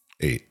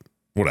 8.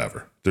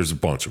 Whatever. There's a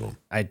bunch of them.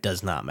 It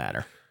does not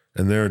matter.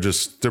 And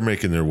they're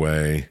making their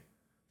way.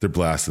 They're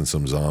blasting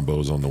some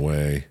zombos on the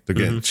way. They're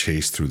getting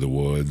chased through the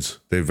woods.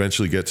 They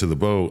eventually get to the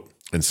boat,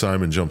 and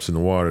Simon jumps in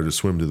the water to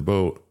swim to the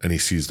boat, and he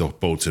sees the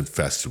boat's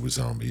infested with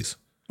zombies.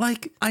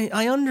 Like,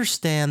 I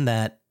understand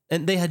that,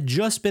 and they had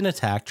just been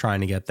attacked trying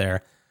to get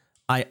there.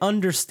 I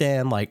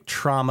understand, like,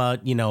 trauma,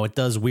 it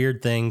does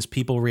weird things.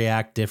 People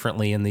react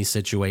differently in these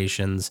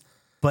situations.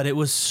 But it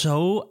was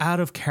so out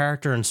of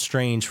character and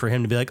strange for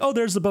him to be like, oh,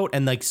 there's the boat,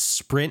 and, like,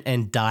 sprint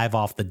and dive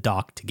off the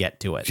dock to get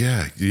to it.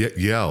 Yeah,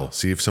 yell.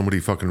 See if somebody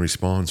fucking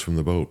responds from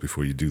the boat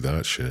before you do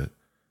that shit.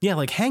 Yeah,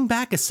 like, hang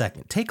back a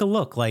second. Take a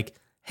look. Like,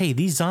 hey,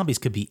 these zombies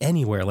could be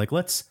anywhere. Like,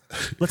 let's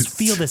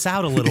feel this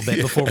out a little bit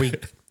before we...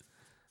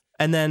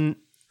 And then...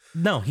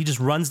 No, he just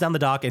runs down the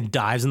dock and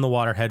dives in the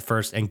water head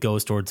first and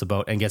goes towards the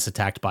boat and gets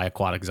attacked by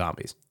aquatic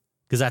zombies.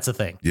 Because that's a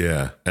thing.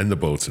 Yeah, and the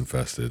boat's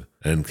infested.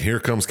 And here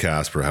comes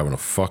Casper having a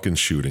fucking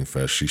shooting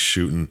fest. She's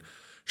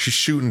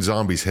shooting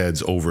zombies'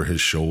 heads over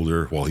his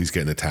shoulder while he's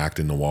getting attacked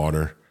in the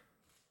water.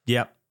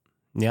 Yep.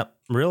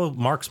 Real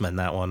marksman,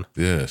 that one.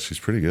 Yeah, she's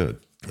pretty good.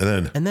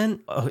 And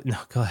then oh, no,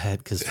 go ahead,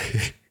 because...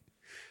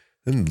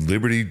 Then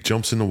Liberty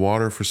jumps in the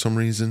water for some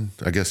reason,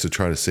 I guess to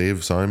try to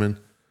save Simon.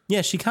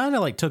 Yeah, she kind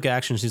of like took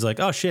action. She's like,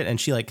 oh shit. And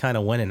she like kind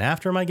of went in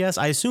after him, I guess.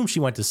 I assume she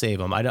went to save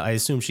him. I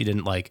assume she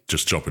didn't like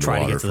just jump in the water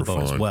to water get to the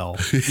boat fun. As well.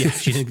 Yeah,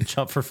 she didn't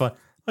jump for fun.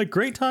 Like,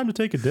 great time to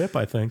take a dip,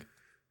 I think.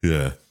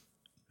 Yeah.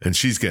 And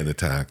she's getting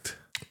attacked.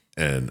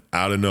 And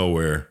out of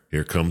nowhere,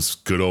 here comes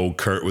good old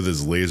Kurt with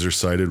his laser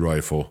sighted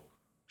rifle,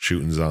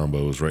 shooting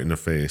zombos right in the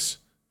face.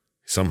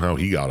 Somehow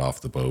he got off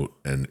the boat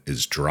and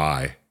is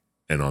dry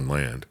and on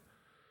land.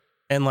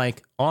 And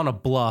like on a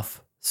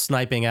bluff,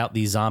 sniping out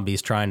these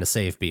zombies trying to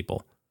save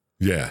people.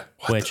 Yeah.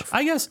 Which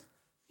I guess,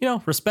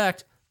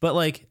 respect. But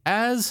like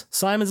as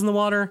Simon's in the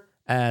water,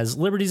 as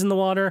Liberty's in the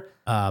water,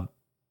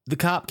 the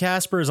cop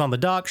Casper is on the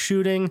dock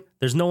shooting.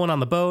 There's no one on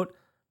the boat.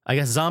 I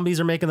guess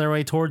zombies are making their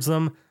way towards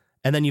them.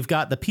 And then you've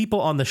got the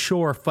people on the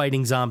shore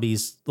fighting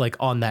zombies like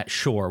on that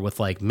shore with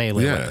like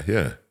melee.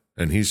 Yeah.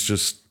 And he's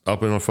just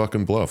up in a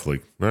fucking bluff.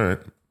 Like, all right,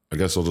 I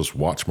guess I'll just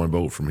watch my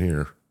boat from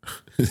here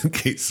in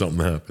case something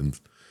happens.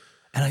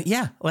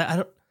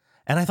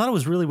 And I thought it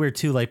was really weird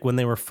too. Like when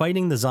they were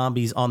fighting the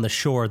zombies on the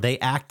shore, they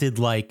acted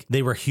like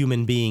they were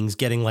human beings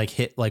getting like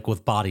hit like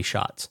with body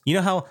shots. You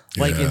know how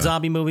like in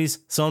zombie movies,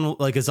 someone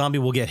like a zombie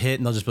will get hit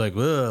and they'll just be like,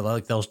 ugh,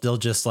 like they'll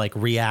just like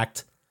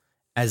react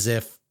as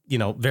if,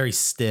 very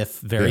stiff,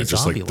 very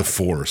just zombie-like. like the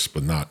force,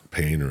 but not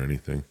pain or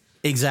anything.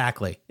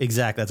 Exactly.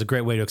 That's a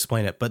great way to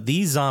explain it. But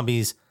these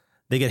zombies,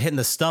 they get hit in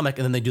the stomach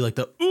and then they do like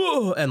the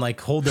ooh and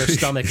like hold their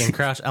stomach and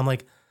crash. I'm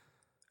like,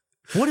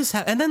 what is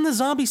happening? And then the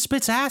zombie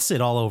spits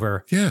acid all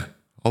over. Yeah,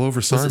 all over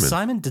Simon. Was it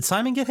Simon? Did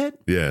Simon get hit?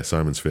 Yeah,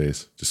 Simon's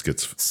face just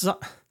gets...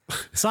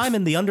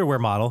 Simon, the underwear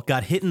model,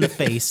 got hit in the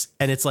face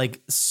and it's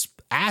like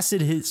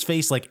acid his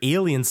face like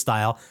alien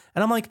style.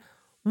 And I'm like,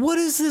 what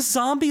is this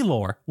zombie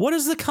lore? What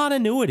is the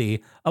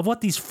continuity of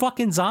what these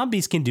fucking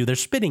zombies can do? They're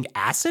spitting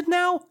acid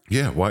now?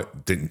 Yeah, why?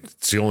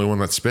 It's the only one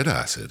that spit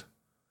acid.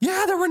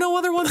 Yeah, there were no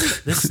other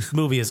ones. This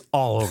movie is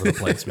all over the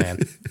place, man.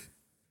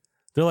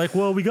 They're like,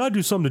 well, we got to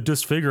do something to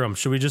disfigure him.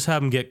 Should we just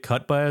have him get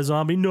cut by a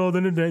zombie? No,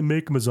 then they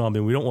make him a zombie.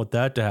 We don't want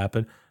that to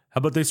happen. How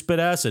about they spit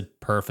acid?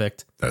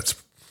 Perfect.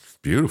 That's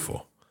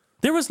beautiful.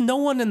 There was no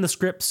one in the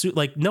script,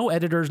 like no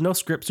editors, no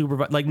script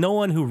supervisor, like no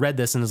one who read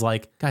this and is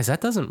like, guys, that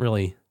doesn't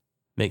really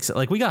make sense.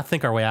 Like, we got to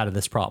think our way out of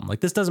this problem.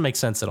 Like, this doesn't make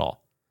sense at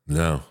all.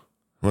 No.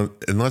 Well,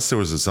 unless there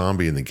was a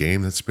zombie in the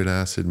game that spit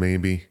acid,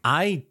 maybe.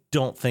 I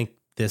don't think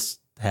this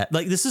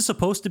this is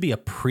supposed to be a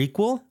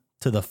prequel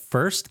to the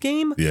first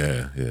game.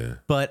 Yeah.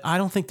 But I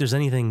don't think there's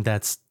anything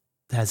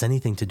has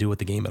anything to do with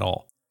the game at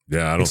all.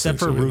 Yeah, I don't except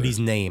think for so Rudy's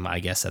either. name, I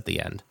guess, at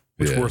the end,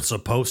 which Yeah. we're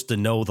supposed to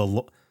know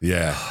the.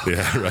 Yeah,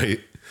 right.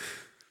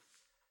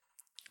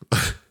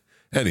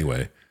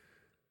 Anyway,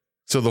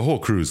 so the whole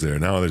crew's there.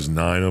 Now there's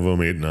 9 of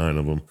them, 9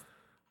 of them.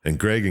 And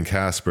Greg and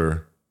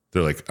Casper,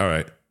 they're like, all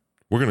right,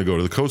 we're going to go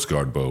to the Coast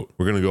Guard boat.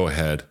 We're going to go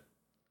ahead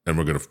and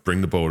we're going to bring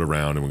the boat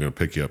around and we're going to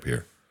pick you up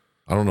here.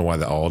 I don't know why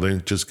they all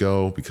didn't just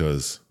go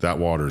because that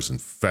water's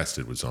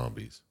infested with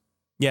zombies.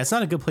 Yeah, it's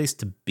not a good place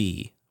to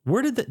be.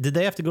 Where did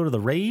they have to go to the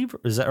rave?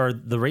 Or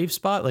the rave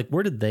spot? Like,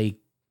 where did they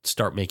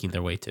start making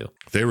their way to?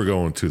 They were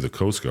going to the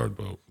Coast Guard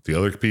boat. The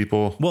other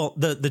people, Well,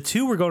 the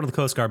two were going to the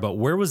Coast Guard boat.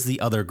 Where was the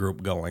other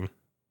group going?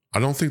 I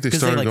don't think they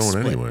 'Cause they, started like, going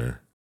split.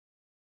 anywhere.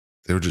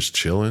 They were just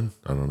chilling.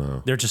 I don't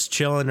know. They're just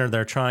chilling, or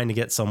they're trying to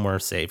get somewhere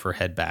safe or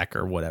head back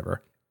or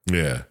whatever.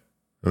 Yeah.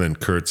 And then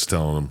Kurt's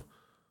telling them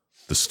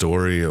the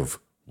story of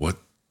what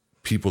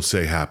people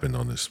say happened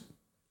on this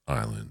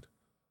island.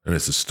 And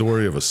it's the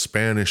story of a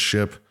Spanish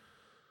ship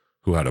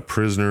who had a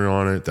prisoner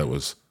on it that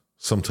was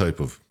some type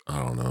of, I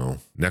don't know,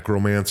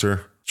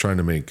 necromancer trying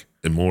to make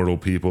immortal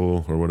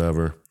people or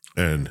whatever.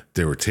 And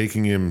they were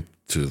taking him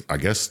to, I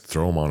guess,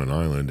 throw him on an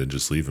island and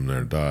just leave him there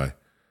to die.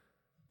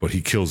 But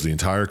he kills the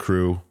entire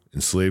crew,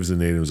 enslaves the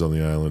natives on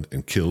the island,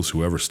 and kills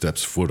whoever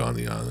steps foot on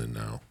the island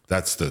now.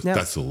 That's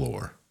the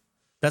lore.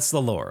 That's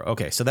the lore.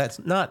 Okay, so that's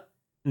not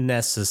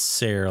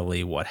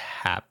necessarily what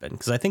happened,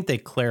 because I think they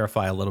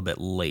clarify a little bit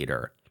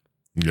later.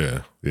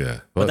 Yeah.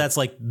 But that's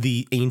like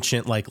the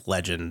ancient like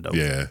legend of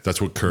yeah,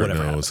 that's what Kurt whatever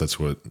knows. happened. That's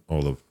what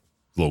all the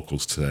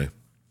locals say.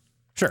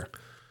 Sure.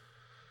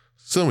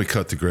 So then we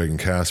cut to Greg and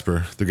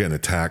Casper. They're getting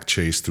attacked,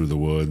 chased through the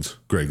woods.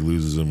 Greg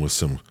loses them with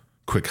some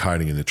quick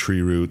hiding in the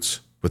tree roots,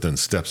 but then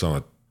steps on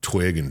a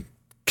twig and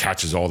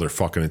catches all their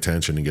fucking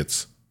attention and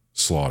gets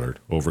slaughtered,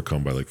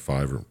 overcome by like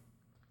 5 or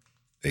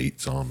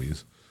 8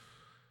 zombies.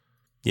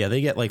 Yeah,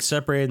 they get like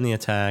separated in the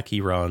attack. He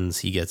runs,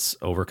 he gets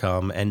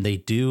overcome, and they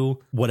do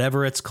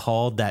whatever it's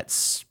called, that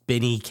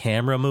spinny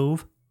camera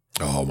move.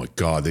 Oh my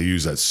God, they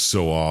use that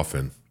so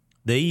often.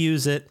 They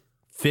use it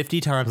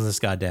 50 times in this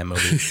goddamn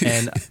movie.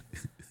 And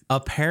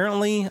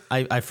apparently,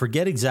 I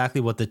forget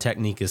exactly what the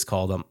technique is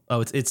called.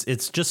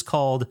 It's just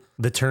called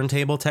the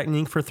turntable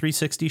technique for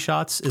 360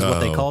 shots is what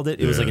they called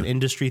it. It was like an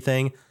industry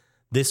thing.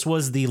 This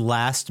was the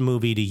last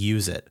movie to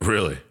use it.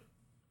 Really?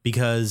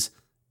 Because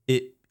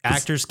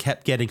actors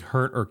kept getting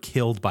hurt or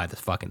killed by the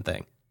fucking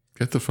thing.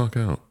 Get the fuck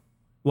out.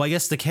 Well, I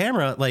guess the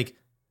camera,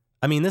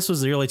 this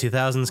was the early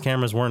 2000s.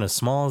 Cameras weren't as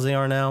small as they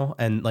are now,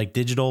 and like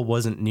digital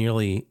wasn't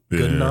nearly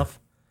good enough.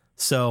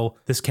 So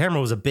this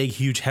camera was a big,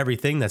 huge, heavy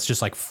thing that's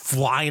just like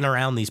flying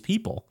around these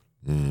people.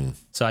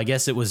 So I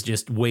guess it was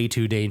just way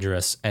too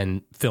dangerous,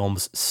 and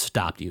films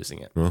stopped using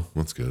it. Well,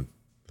 that's good.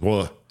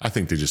 Well, I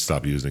think they just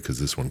stopped using it because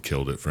this one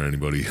killed it for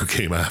anybody who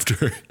came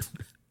after it.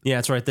 Yeah,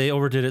 that's right. They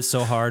overdid it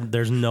so hard.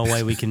 There's no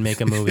way we can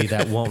make a movie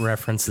that won't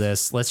reference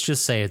this. Let's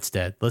just say it's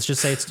dead. Let's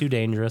just say it's too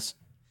dangerous,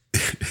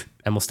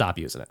 and we'll stop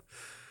using it.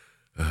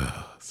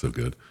 So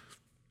good.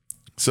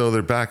 So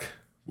they're back.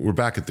 We're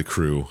back at the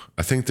crew.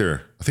 I think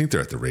they're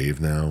at the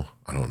rave now.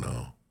 I don't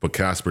know. But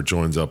Casper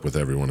joins up with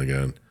everyone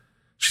again.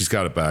 She's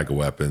got a bag of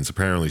weapons.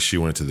 Apparently she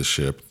went to the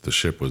ship. The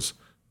ship was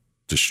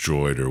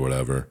destroyed or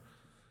whatever.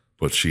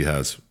 But she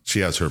has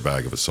her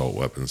bag of assault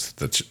weapons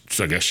that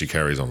I guess she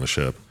carries on the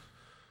ship.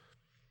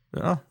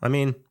 Well,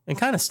 it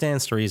kind of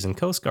stands to reason.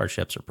 Coast Guard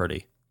ships are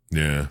pretty.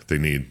 Yeah, they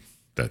need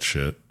that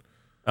shit.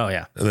 Oh,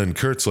 yeah. And then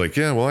Kurt's like,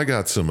 yeah, well, I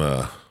got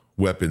some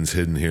weapons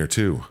hidden here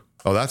too.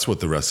 Oh, that's what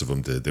the rest of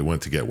them did. They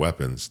went to get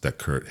weapons that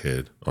Kurt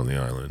hid on the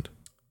island.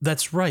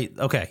 That's right.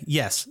 Okay,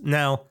 yes.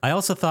 Now, I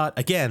also thought,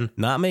 again,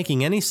 not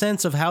making any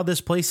sense of how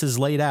this place is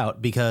laid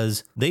out,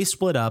 because they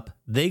split up.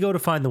 They go to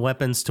find the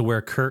weapons to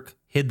where Kirk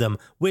hid them,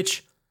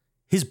 which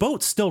his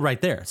boat's still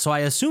right there. So I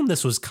assume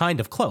this was kind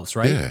of close,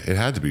 right? Yeah, it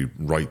had to be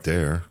right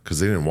there because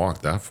they didn't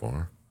walk that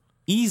far.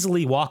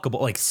 Easily walkable,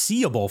 like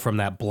seeable from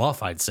that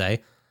bluff, I'd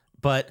say.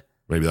 But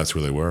maybe that's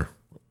where they were.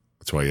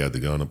 That's why he had the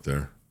gun up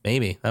there.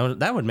 Maybe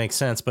that would make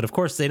sense. But of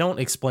course, they don't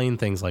explain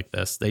things like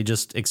this. They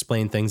just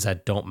explain things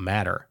that don't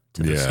matter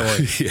to the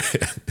story.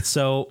 Yeah.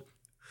 So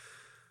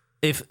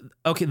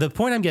the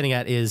point I'm getting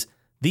at is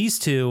these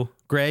two,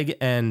 Greg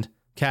and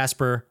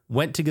Casper,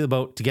 went to the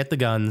boat to get the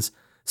guns.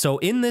 So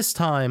in this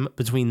time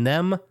between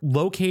them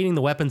locating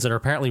the weapons that are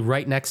apparently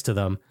right next to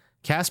them,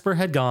 Casper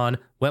had gone,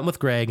 went with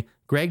Greg.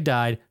 Greg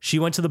died. She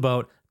went to the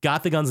boat,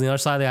 got the guns on the other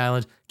side of the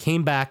island,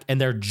 came back, and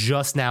they're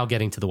just now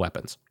getting to the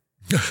weapons.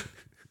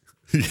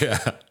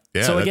 Yeah.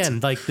 Yeah. So again,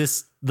 like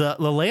this, the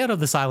layout of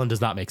this island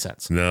does not make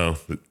sense. No,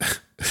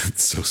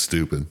 it's so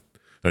stupid.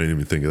 I didn't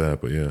even think of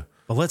that, but yeah.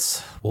 But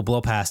we'll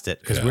blow past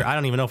it because I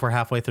don't even know if we're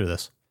halfway through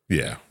this.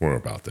 Yeah, we're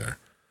about there.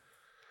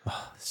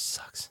 Oh, this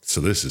sucks.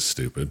 So this is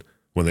stupid.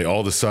 When they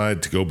all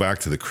decide to go back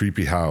to the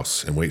creepy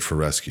house and wait for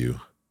rescue,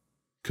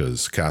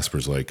 because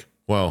Casper's like,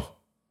 well,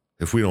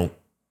 if we don't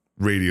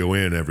radio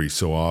in every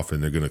so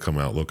often, they're going to come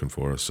out looking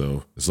for us.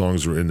 So as long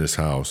as we're in this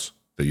house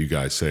that you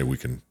guys say we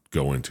can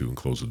go into and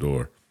close the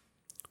door,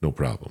 no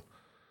problem.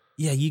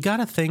 Yeah, you got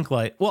to think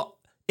like, well,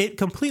 it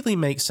completely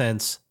makes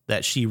sense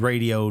that she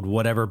radioed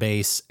whatever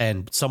base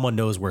and someone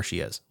knows where she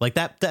is. Like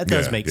that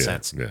does make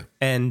sense. Yeah.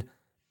 And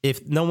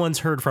if no one's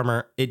heard from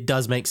her, it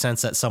does make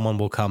sense that someone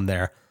will come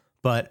there.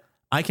 But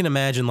I can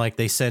imagine like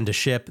they send a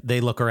ship, they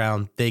look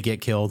around, they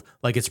get killed.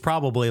 Like it's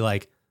probably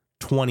like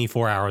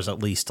 24 hours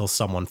at least till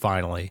someone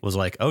finally was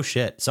like, oh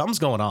shit, something's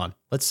going on.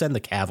 Let's send the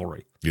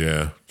cavalry.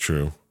 Yeah,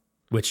 true.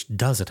 Which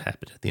doesn't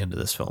happen at the end of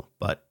this film,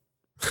 but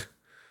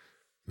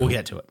we'll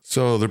get to it.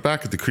 So they're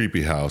back at the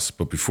creepy house,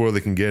 but before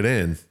they can get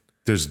in,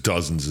 there's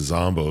dozens of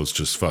zombos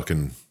just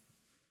fucking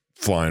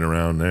flying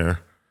around there.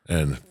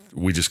 And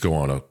we just go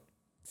on a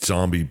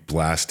zombie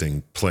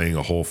blasting, playing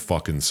a whole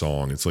fucking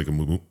song. It's like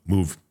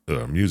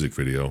a music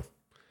video.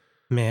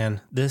 Man,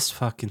 this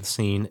fucking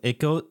scene, it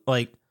goes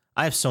like,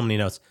 I have so many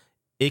notes.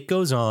 It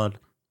goes on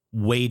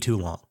way too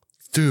long.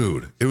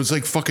 Dude, it was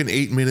like fucking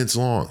 8 minutes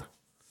long.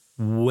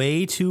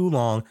 Way too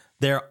long.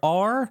 There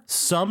are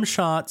some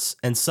shots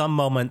and some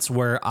moments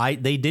where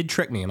they did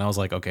trick me and I was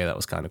like, okay, that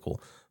was kind of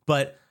cool.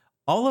 But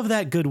all of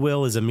that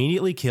goodwill is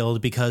immediately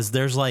killed because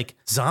there's like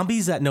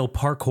zombies that know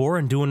parkour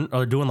and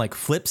are doing like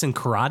flips and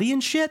karate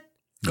and shit.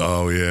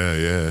 Oh yeah,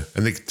 yeah.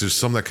 And there's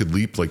some that could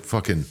leap like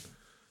fucking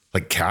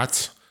like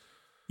cats.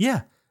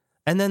 Yeah.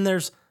 And then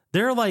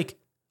there are like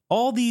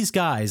all these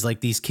guys,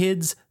 like these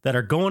kids that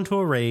are going to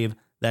a rave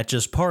that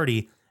just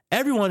party.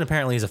 Everyone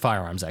apparently is a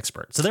firearms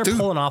expert. So they're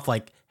pulling off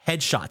like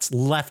headshots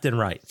left and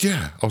right.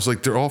 Yeah. I was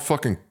like, they're all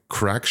fucking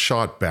crack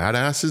shot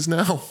badasses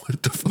now.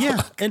 What the fuck?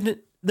 Yeah. And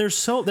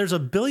there's a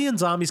billion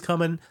zombies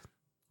coming.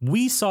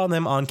 We saw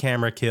them on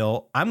camera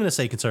kill, I'm going to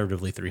say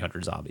conservatively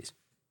 300 zombies.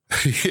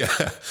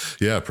 Yeah.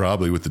 Yeah,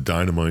 probably with the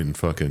dynamite and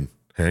fucking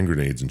hand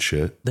grenades and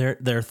shit.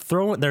 They're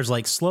throwing, there's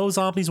like slow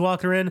zombies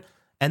walking in.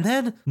 And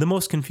then the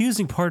most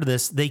confusing part of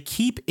this, they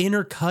keep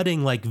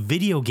intercutting like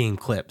video game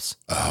clips.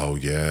 Oh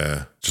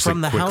yeah. Just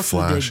from like the quick house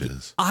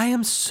flashes. I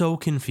am so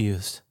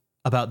confused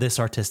about this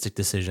artistic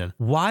decision.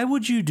 Why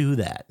would you do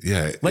that?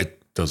 Yeah, like,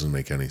 it doesn't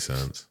make any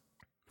sense.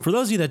 For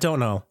those of you that don't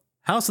know,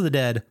 House of the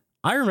Dead,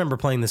 I remember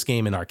playing this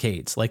game in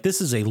arcades. Like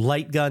this is a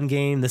light gun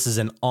game. This is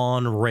an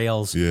on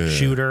rails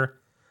shooter.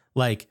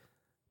 Like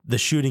the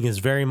shooting is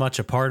very much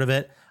a part of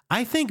it.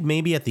 I think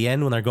maybe at the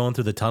end when they're going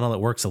through the tunnel, it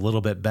works a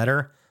little bit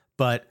better,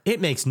 but it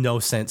makes no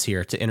sense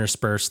here to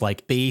intersperse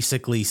like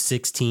basically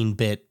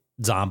 16-bit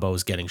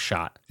zombos getting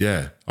shot.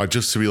 Yeah.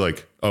 Just to be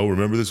like, oh,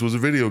 remember this was a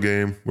video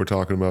game we're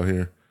talking about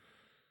here.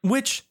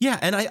 Which, yeah,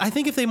 and I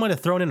think if they might have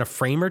thrown in a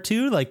frame or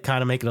two, like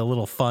kind of make it a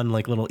little fun,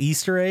 like little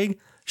Easter egg,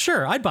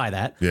 sure, I'd buy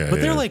that. Yeah,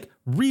 but they're like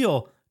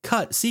real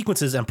cut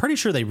sequences. I'm pretty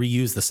sure they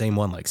reused the same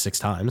one like 6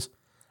 times.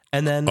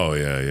 And then, oh,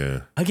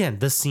 yeah. Again,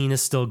 the scene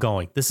is still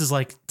going. This is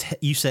like,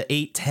 you said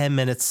 8-10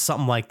 minutes,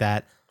 something like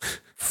that.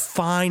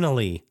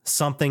 Finally,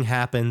 something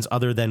happens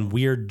other than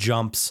weird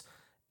jumps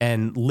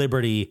and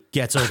Liberty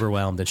gets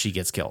overwhelmed and she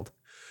gets killed.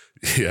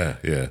 Yeah.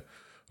 Are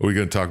we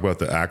going to talk about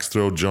the axe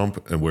throw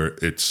jump and where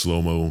it's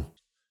slow-mo?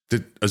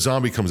 A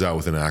zombie comes out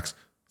with an axe,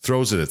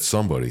 throws it at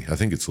somebody. I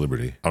think it's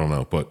Liberty. I don't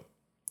know, but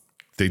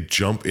they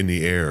jump in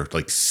the air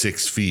like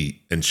 6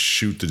 feet and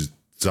shoot the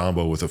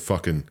zombo with a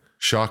fucking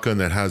shotgun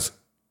that has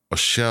a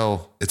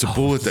shell. It's a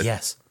bullet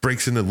that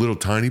breaks into little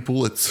tiny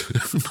bullets.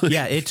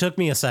 Yeah, it took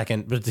me a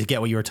second to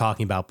get what you were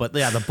talking about. But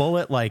yeah, the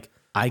bullet, like,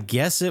 I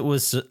guess it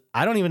was,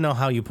 I don't even know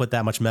how you put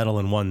that much metal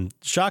in one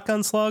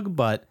shotgun slug,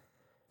 but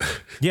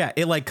yeah,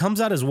 it like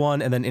comes out as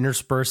one and then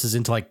intersperses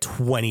into like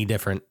 20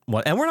 different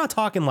one. And we're not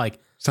talking like,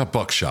 it's not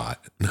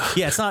buckshot.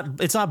 Yeah, it's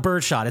not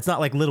birdshot. It's not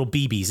like little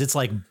BBs. It's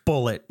like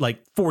bullet,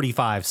 like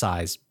 45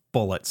 size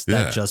bullets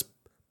that just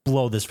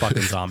blow this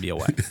fucking zombie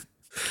away.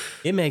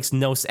 It makes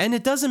no sense. And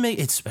it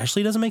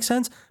especially doesn't make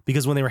sense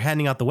because when they were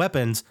handing out the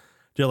weapons,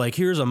 they're like,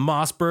 here's a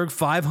Mossberg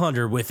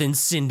 500 with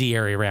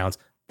incendiary rounds.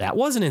 That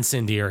wasn't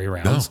incendiary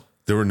rounds. No,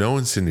 there were no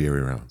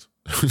incendiary rounds.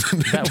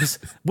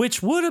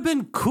 Which would have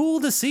been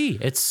cool to see.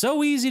 It's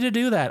so easy to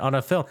do that on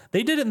a film.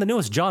 They did it in the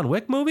newest John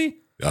Wick movie.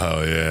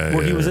 Oh yeah,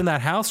 where he was in that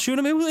house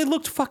shooting him. It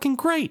looked fucking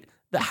great.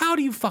 How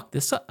do you fuck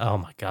this up? Oh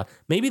my god.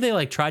 Maybe they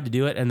like tried to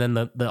do it, and then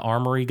the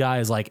armory guy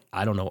is like,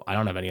 I don't know. I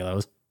don't have any of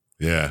those.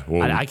 Yeah,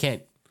 well, I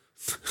can't.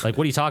 Like,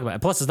 what are you talking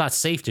about? Plus, it's not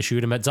safe to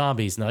shoot him at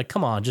zombies. And they're like,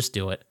 come on, just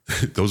do it.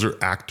 Those are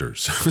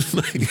actors.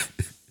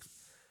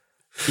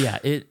 Yeah.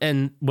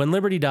 And when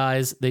Liberty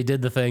dies, they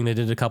did the thing they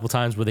did a couple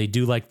times where they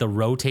do like the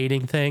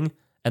rotating thing,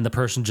 and the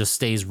person just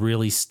stays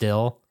really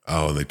still.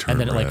 Oh, and they turn and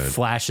then red. It like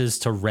flashes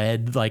to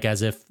red, like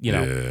as if, you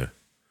know. Yeah.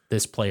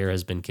 this player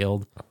has been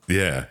killed.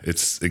 Yeah,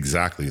 it's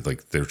exactly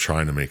like they're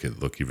trying to make it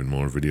look even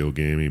more video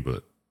gamey,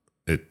 but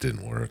it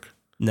didn't work.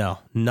 No,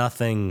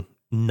 nothing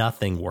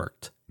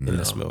worked in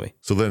this movie.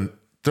 So then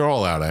they're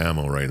all out of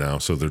ammo right now.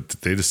 So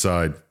they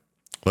decide,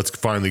 let's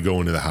finally go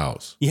into the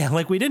house. Yeah,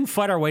 like we didn't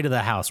fight our way to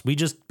the house. We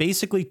just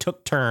basically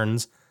took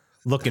turns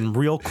looking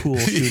real cool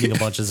shooting a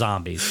bunch of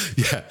zombies.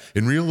 Yeah,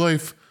 in real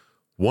life,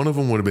 one of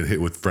them would have been hit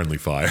with friendly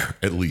fire,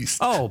 at least.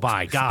 Oh,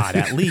 my God,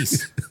 at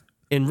least.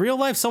 In real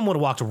life, someone would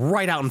have walked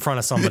right out in front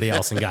of somebody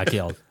else and got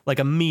killed, like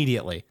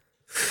immediately.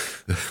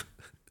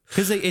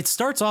 Because it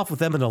starts off with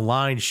them in a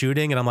line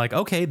shooting, and I'm like,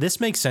 okay, this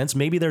makes sense.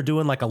 Maybe they're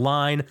doing like a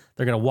line.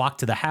 They're going to walk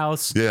to the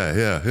house.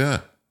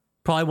 Yeah.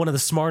 Probably one of the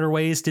smarter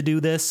ways to do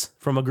this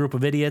from a group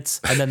of idiots.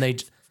 And then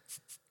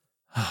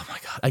oh my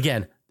God.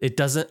 Again,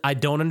 I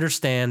don't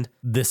understand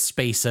this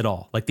space at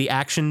all. Like the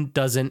action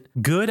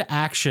good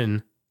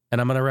action, and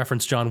I'm going to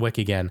reference John Wick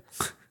again,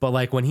 but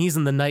like when he's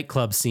in the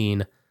nightclub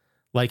scene,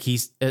 like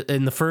he's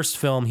in the first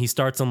film, he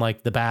starts in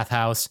like the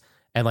bathhouse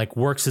and like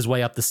works his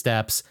way up the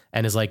steps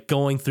and is like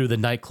going through the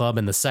nightclub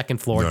and the second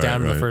floor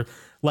down to the first.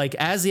 Like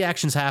as the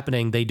action's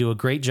happening, they do a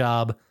great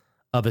job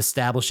of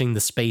establishing the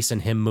space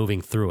and him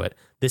moving through it.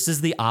 This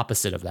is the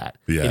opposite of that.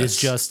 Yes. It is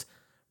just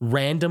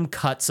random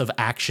cuts of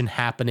action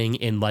happening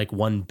in like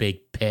one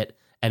big pit.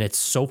 And it's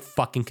so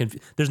fucking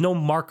confusing. There's no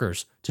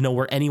markers to know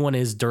where anyone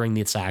is during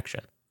this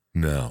action.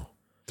 No.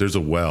 There's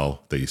a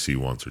well that you see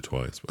once or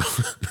twice.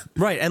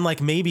 Right. And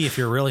like maybe if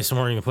you're really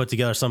smart, you can put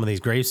together some of these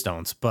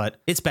gravestones, but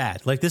it's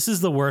bad. Like this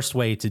is the worst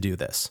way to do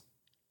this.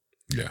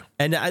 Yeah.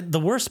 And the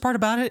worst part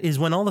about it is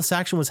when all this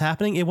action was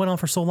happening, it went on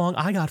for so long,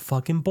 I got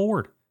fucking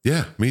bored.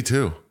 Yeah, me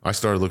too. I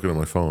started looking at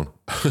my phone.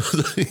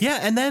 Yeah.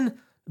 And then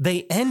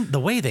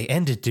the way they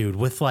ended, dude,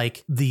 with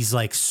like these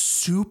like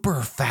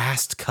super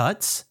fast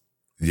cuts.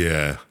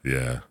 Yeah.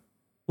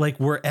 Like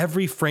where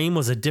every frame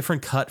was a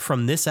different cut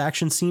from this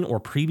action scene or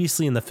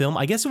previously in the film.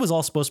 I guess it was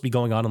all supposed to be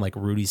going on in like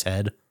Rudy's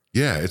head.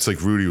 Yeah, it's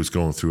like Rudy was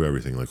going through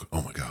everything like,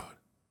 oh my God,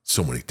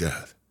 so many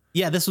death.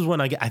 Yeah, this was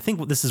when I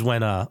think this is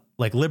when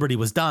like Liberty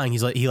was dying.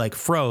 He like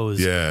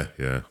froze.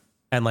 Yeah.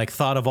 And like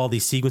thought of all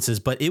these sequences,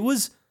 but it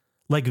was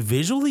like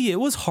visually it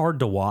was hard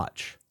to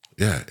watch.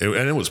 Yeah,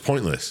 and it was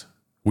pointless.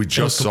 We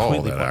just saw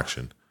all that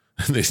action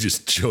and they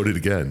just showed it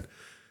again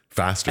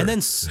faster. And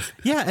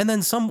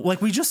then some,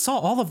 like we just saw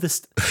all of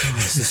this. Oh,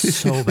 this is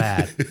so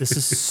bad. This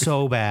is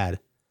so bad.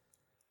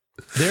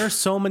 There are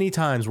so many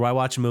times where I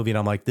watch a movie and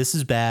I'm like, this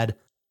is bad.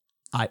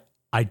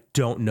 I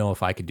don't know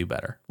if I could do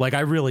better. Like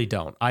I really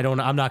don't.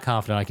 I'm not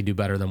confident I can do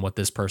better than what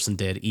this person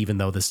did, even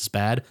though this is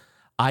bad.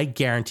 I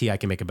guarantee I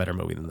can make a better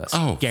movie than this.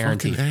 Oh,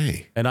 guarantee.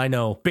 A. And I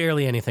know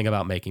barely anything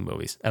about making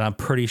movies, and I'm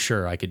pretty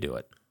sure I could do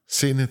it.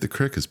 Satan at the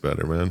Crick is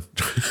better, man.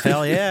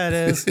 Hell yeah, it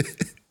is.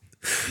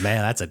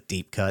 Man, that's a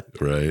deep cut.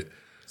 Right.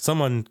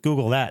 Someone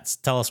Google that.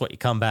 Tell us what you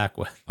come back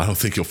with. I don't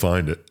think you'll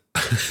find it. I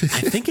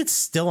think it's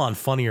still on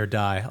Funny or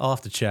Die. I'll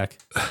have to check.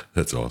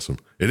 That's awesome.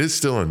 It is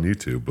still on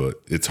YouTube,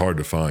 but it's hard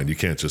to find. You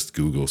can't just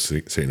Google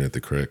Satan at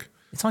the Crick.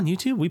 It's on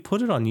YouTube? We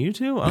put it on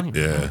YouTube? I don't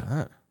even know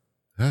that.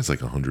 That's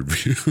like 100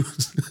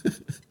 views.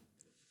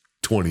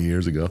 20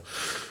 years ago.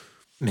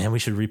 Man, we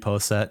should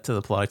repost that to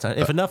the Plotty time.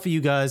 If enough of you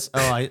guys...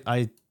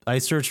 Oh, I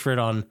searched for it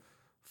on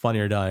Funny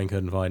or Die and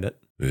couldn't find it.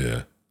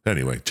 Yeah.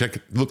 Anyway, check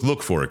it.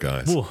 Look for it,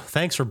 guys. Ooh,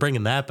 thanks for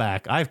bringing that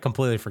back. I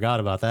completely forgot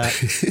about that.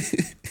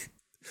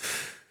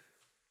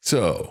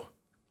 So,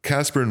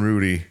 Casper and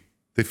Rudy,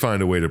 they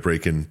find a way to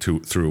break in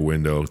through a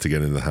window to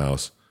get into the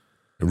house.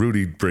 And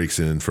Rudy breaks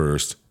in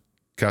first.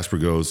 Casper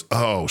goes,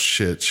 oh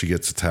shit, she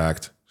gets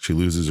attacked. She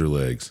loses her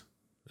legs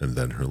and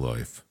then her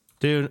life.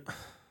 Dude,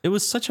 it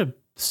was such a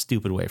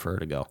stupid way for her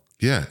to go.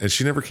 Yeah, and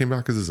she never came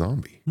back as a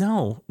zombie.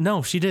 No,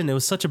 she didn't. It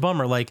was such a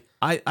bummer. Like,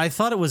 I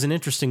thought it was an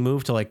interesting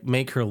move to like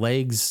make her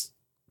legs,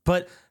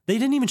 but they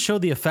didn't even show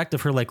the effect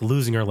of her like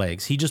losing her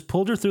legs. He just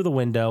pulled her through the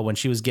window when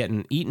she was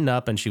getting eaten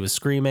up and she was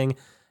screaming.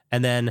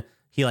 And then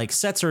he like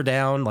sets her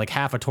down like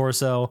half a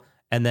torso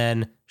and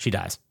then she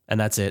dies and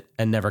that's it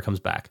and never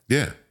comes back.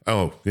 Yeah.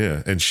 Oh,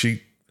 yeah. And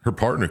her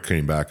partner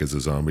came back as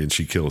a zombie and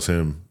she kills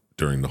him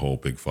during the whole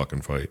big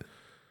fucking fight.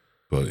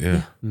 But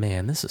yeah.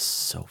 Man, this is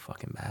so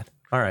fucking bad.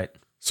 All right.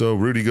 So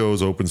Rudy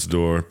goes, opens the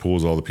door,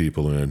 pulls all the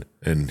people in,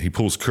 and he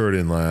pulls Kurt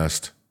in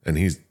last, and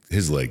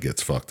his leg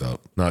gets fucked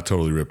up. Not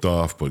totally ripped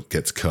off, but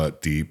gets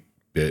cut deep,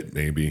 bit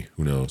maybe.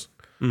 Who knows?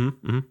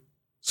 Mm-hmm.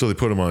 So they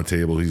put him on a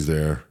table. He's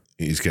there.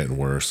 He's getting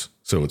worse.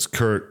 So it's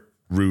Kurt,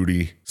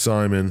 Rudy,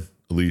 Simon,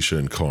 Alicia,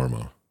 and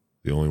Karma.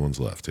 The only ones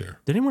left here.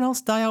 Did anyone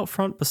else die out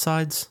front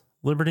besides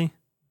Liberty?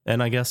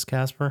 And I guess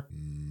Casper?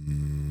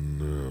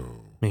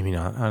 No. Maybe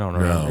not. I don't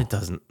know. No. It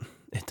doesn't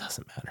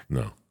matter.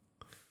 No.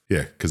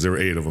 Yeah, because there were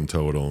 8 of them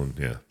total, and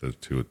yeah, the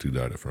two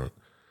died up front.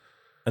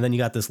 And then you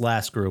got this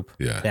last group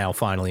now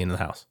finally in the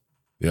house.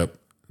 Yep.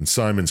 And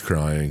Simon's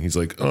crying. He's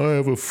like, I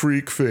have a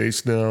freak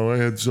face now. I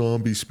had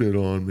zombie spit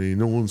on me.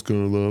 No one's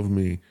going to love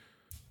me.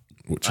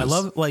 I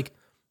love, like,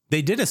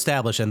 they did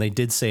establish, and they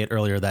did say it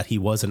earlier, that he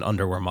was an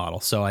underwear model.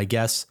 So I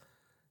guess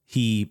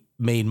he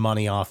made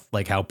money off,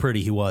 like, how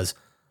pretty he was.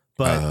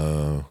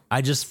 But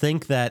I just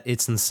think that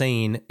it's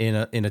insane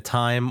in a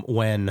time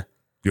when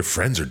your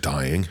friends are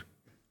dying.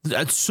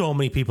 so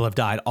many people have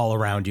died all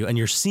around you, and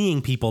you're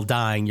seeing people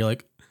dying. You're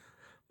like,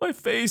 my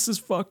face is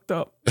fucked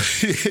up.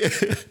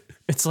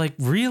 It's like,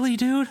 really,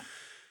 dude?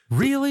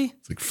 Really?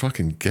 It's like,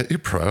 fucking get your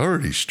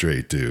priorities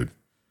straight, dude.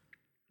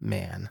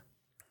 Man.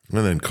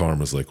 And then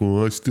Karma's like,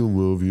 well, I still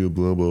love you,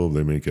 blah, blah.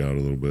 They make out a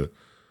little bit.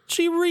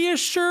 She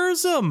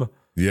reassures him.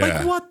 Yeah.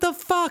 Like, what the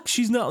fuck?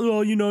 She's not,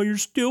 oh, you're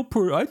still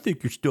pretty. I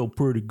think you're still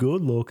pretty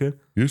good looking.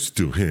 You're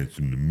still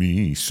handsome to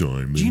me,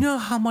 Simon. Do you know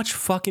how much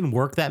fucking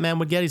work that man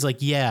would get? He's like,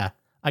 yeah,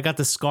 I got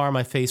the scar on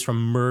my face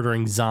from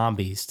murdering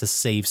zombies to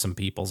save some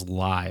people's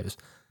lives.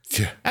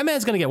 Yeah. That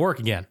man's going to get work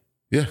again.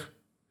 Yeah,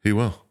 he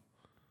will.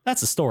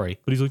 That's the story.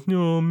 But he's like,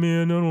 no,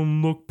 man, I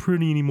don't look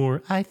pretty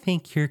anymore. I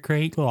think you're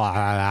great.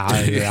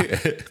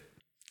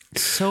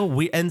 So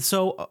we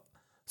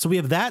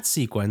have that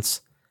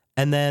sequence.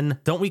 And then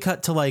don't we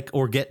cut to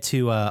or get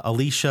to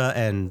Alicia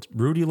and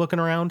Rudy looking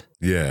around?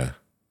 Yeah.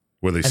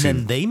 Where they and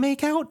then they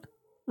make out,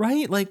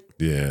 right? Like,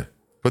 yeah.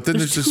 But then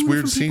there's this two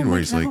weird different scene people where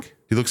he's making like,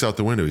 he looks out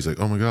the window. He's like,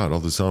 oh my God, all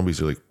the zombies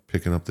are like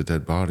picking up the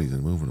dead bodies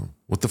and moving them.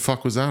 What the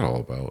fuck was that all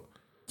about?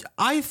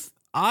 I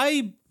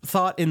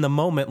thought in the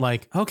moment,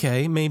 like,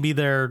 okay, maybe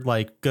they're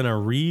like gonna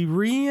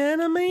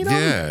reanimate them.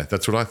 Yeah,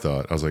 that's what I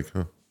thought. I was like,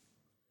 huh.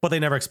 But they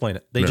never explain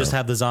it. They No. just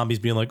have the zombies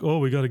being like, oh,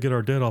 we got to get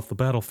our dead off the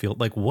battlefield.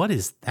 Like, what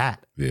is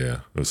that? Yeah,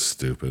 it was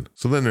stupid.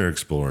 So then they're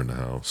exploring the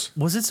house.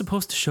 Was it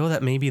supposed to show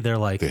that maybe they're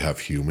like, They have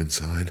human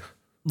side.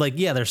 like,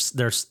 yeah,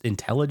 they're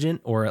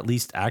intelligent or at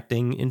least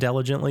acting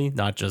intelligently,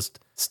 not just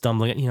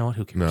stumbling. You know what?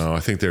 Who cares? No,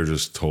 I think they're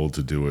just told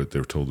to do it. They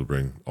were told to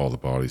bring all the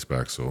bodies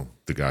back so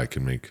the guy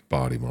can make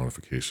body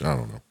modification. I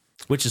don't know.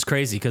 Which is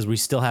crazy because we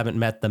still haven't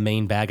met the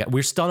main bad guy.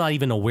 We're still not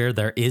even aware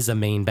there is a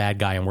main bad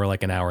guy, and we're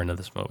like an hour into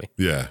this movie.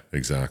 Yeah,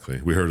 exactly.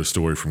 We heard a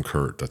story from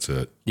Kurt. That's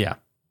it. Yeah.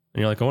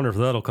 And you're like, I wonder if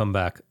that'll come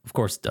back. Of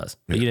course it does.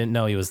 But you didn't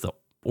know he was the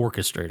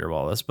orchestrator of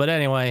all this. But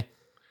anyway,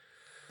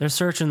 they're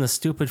searching the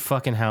stupid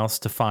fucking house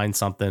to find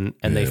something,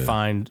 and they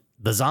find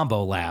the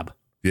Zombo lab.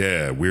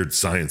 Yeah, weird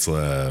science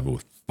lab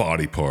with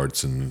body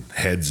parts and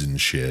heads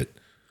and shit.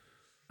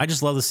 I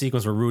just love the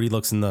sequence where Rudy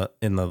looks in the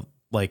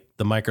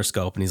the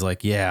microscope, and he's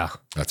like, yeah,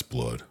 That's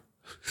blood.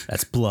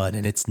 that's blood,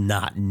 and it's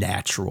not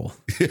natural.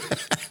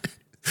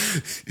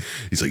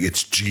 He's like,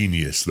 it's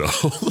genius though.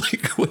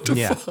 Like, what the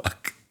Yeah.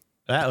 fuck?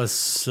 That was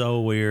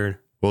so weird.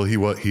 Well,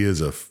 he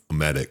is a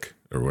medic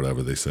or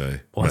whatever they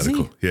say. Was he?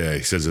 medical. Yeah,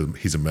 he says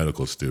he's a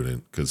medical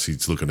student because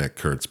he's looking at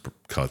Kurt's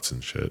cuts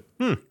and shit.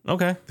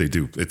 Okay. They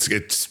do.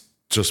 It's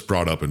just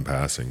brought up in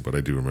passing, but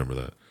I do remember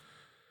that.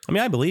 I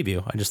mean, I believe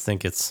you. I just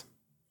think it's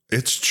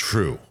It's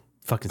true.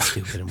 fucking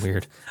stupid and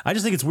weird. I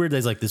just think it's weird that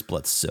he's like, this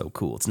blood's so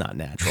cool. It's not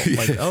natural.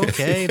 Like,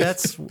 okay,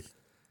 that's...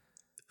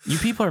 You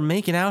people are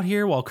making out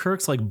here while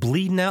Kirk's like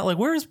bleeding out. Like,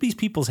 where's these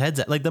people's heads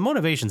at? Like, the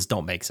motivations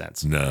don't make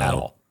sense at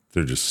all.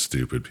 They're just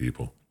stupid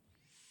people.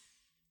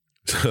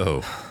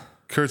 So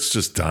Kurt's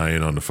just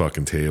dying on the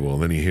fucking table,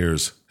 and then he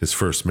hears his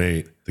first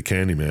mate, the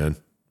Candyman.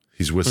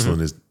 He's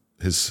whistling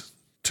his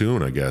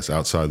tune, I guess,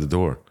 outside the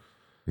door.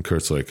 And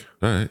Kurt's like,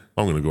 all right,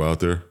 I'm going to go out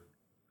there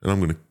and I'm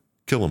going to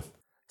kill him.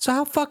 So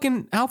how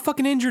fucking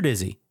injured is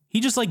he?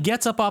 He just like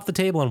gets up off the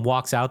table and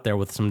walks out there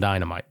with some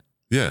dynamite.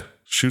 Yeah.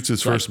 Shoots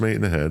his first mate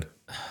in the head.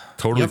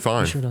 Totally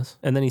fine. He sure does.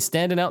 And then he's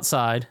standing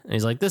outside and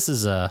he's like, this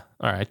is all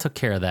right, I took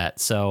care of that.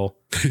 So,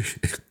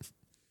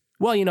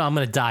 well, I'm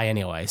going to die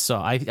anyway. So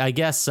I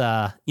guess,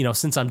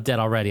 since I'm dead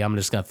already, I'm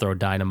just going to throw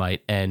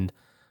dynamite and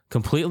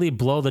completely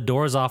blow the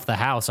doors off the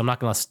house. I'm not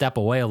going to step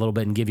away a little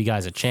bit and give you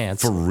guys a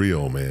chance. For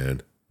real,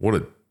 man. What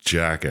a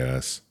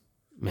jackass.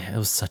 Man, it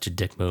was such a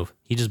dick move.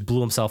 He just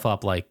blew himself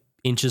up like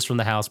inches from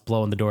the house,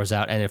 blowing the doors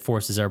out, and it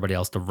forces everybody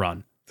else to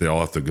run. They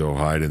all have to go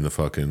hide in the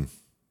fucking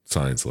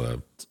science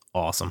lab. It's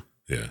awesome.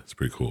 Yeah, it's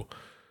pretty cool.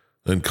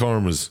 And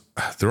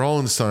they're all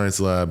in the science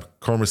lab.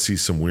 Karma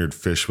sees some weird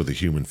fish with a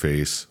human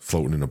face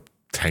floating in a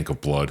tank of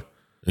blood,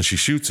 and she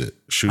shoots it.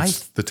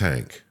 Shoots the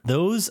tank.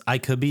 Those, I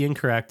could be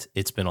incorrect.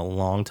 It's been a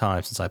long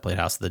time since I played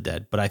House of the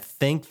Dead, but I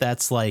think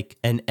that's like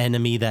an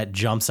enemy that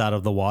jumps out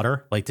of the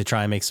water, like to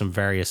try and make some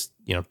various,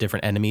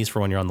 different enemies for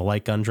when you're on the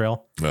light gun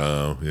trail.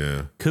 Oh,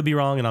 yeah. Could be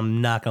wrong, and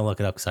I'm not going to look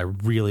it up because I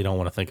really don't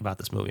want to think about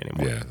this movie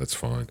anymore. Yeah, that's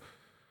fine.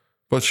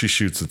 But she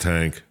shoots the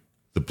tank.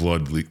 The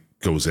blood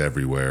goes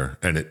everywhere,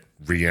 and it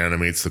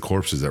reanimates the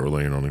corpses that were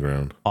laying on the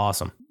ground.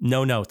 Awesome.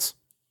 No notes,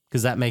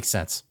 because that makes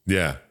sense.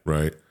 Yeah,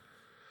 right.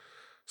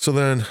 So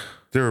then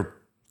they're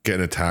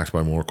getting attacked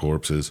by more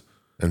corpses,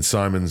 and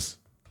somehow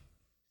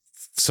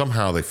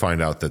they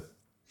find out that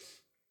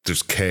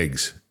there's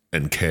kegs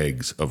and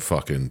kegs of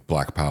fucking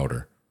black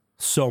powder.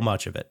 So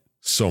much of it.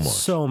 So much.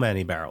 So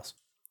many barrels.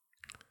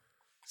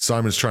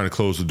 Simon's trying to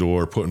close the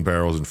door, putting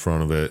barrels in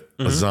front of it.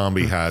 A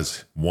zombie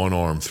has one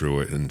arm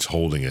through it and it's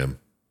holding him.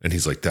 And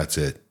he's like, that's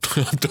it.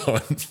 I'm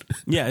done.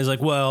 Yeah, he's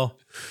like, well,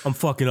 I'm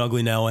fucking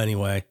ugly now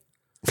anyway.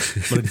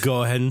 I'm going to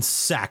go ahead and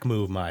sack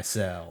move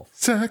myself.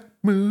 Sack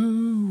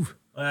move.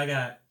 I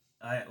do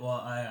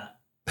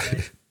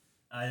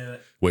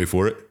it. Wait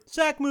for it.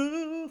 Sack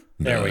move.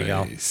 There we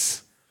go.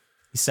 Nice.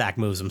 He sack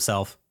moves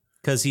himself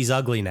because he's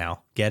ugly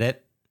now. Get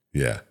it?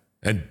 Yeah.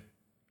 And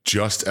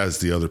just as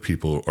the other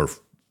people are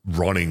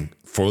running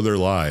for their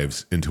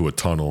lives into a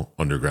tunnel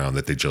underground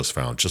that they just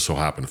found, just so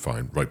happened to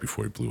find right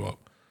before he blew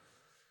up.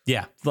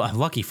 Yeah.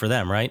 Lucky for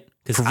them, right?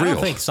 Because For I don't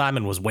real. think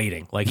Simon was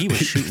waiting. Like, he was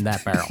shooting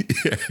that barrel.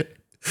 Yeah.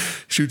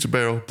 Shoots a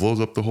barrel, blows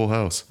up the whole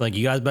house. Like,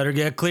 you guys better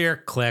get clear.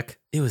 Click.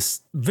 It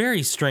was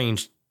very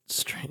strange.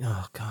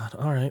 Oh, God.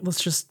 All right.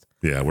 Let's just...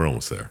 Yeah, we're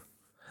almost there.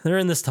 They're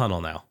in this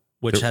tunnel now,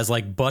 which has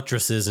like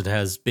buttresses and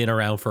has been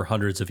around for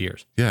hundreds of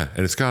years. Yeah,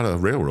 and it's got a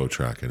railroad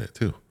track in it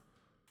too.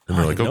 And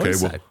they're I like, didn't okay,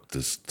 notice well, that.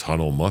 this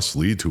tunnel must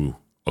lead to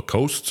a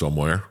coast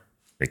somewhere.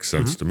 Makes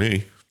sense to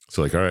me.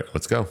 So like, all right,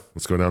 let's go.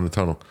 Let's go down the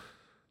tunnel.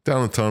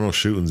 Down the tunnel,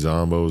 shooting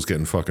zombos,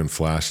 getting fucking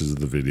flashes of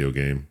the video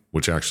game,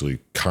 which actually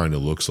kind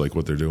of looks like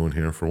what they're doing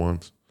here for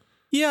once.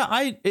 Yeah,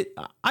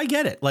 I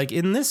get it. Like,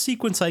 in this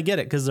sequence, I get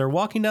it, because they're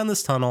walking down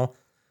this tunnel.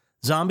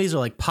 Zombies are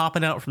like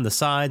popping out from the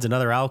sides and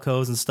other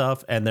alcoves and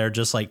stuff, and they're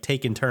just like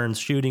taking turns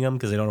shooting them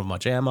because they don't have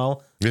much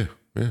ammo. Yeah,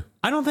 yeah,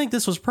 I don't think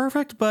this was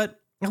perfect, but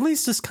at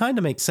least this kind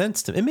of makes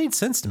sense to me. It made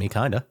sense to me,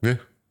 kind of. yeah.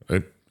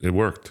 It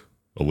worked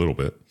a little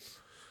bit.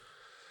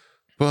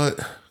 But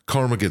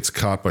Karma gets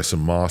caught by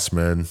some moss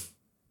men.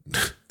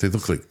 They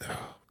look like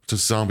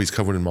just zombies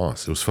covered in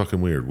moss. It was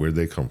fucking weird. Where'd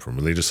they come from?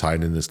 Were they just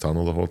hiding in this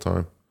tunnel the whole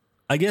time?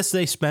 I guess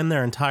they spend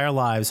their entire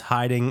lives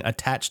hiding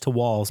attached to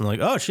walls and like,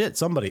 oh shit,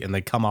 somebody, and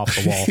they come off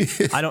the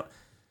wall. I don't.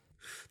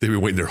 They've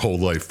been waiting their whole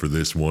life for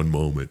this one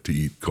moment to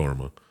eat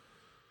Karma.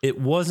 It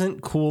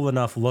wasn't cool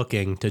enough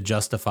looking to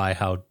justify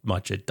how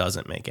much it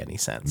doesn't make any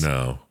sense.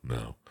 No.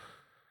 And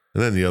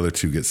then the other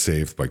two get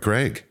saved by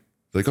Greg.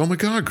 Like, oh my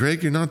God,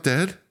 Greg, you're not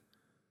dead?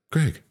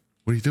 Greg,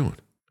 what are you doing?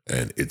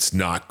 And it's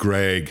not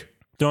Greg.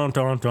 Dun,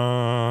 dun,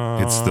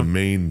 dun. It's the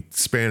main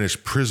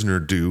Spanish prisoner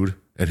dude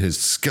and his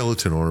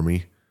skeleton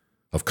army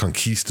of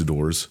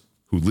conquistadors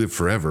who live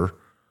forever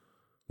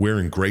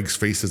wearing Greg's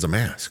face as a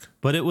mask.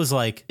 But it was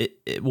like,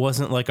 it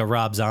wasn't like a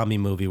Rob Zombie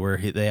movie where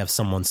they have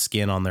someone's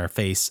skin on their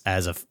face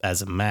as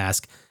a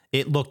mask.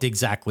 It looked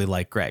exactly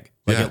like Greg.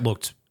 Like, Yeah. it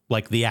looked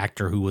like the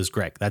actor who was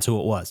Greg. That's who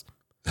it was.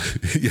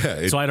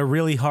 Yeah. So I had a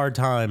really hard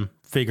time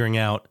figuring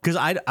out, because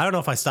I don't know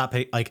if I stopped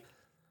like,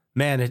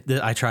 man,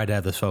 I tried to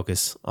have this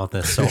focus on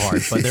this so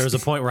hard, but there was a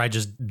point where I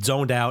just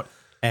zoned out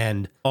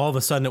and all of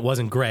a sudden it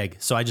wasn't Greg.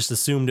 So I just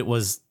assumed it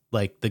was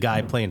like the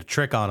guy playing a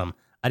trick on him.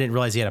 I didn't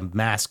realize he had a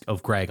mask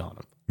of Greg on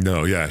him.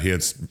 No, yeah, he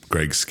had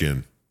Greg's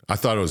skin. I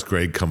thought it was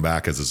Greg come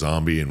back as a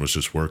zombie and was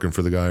just working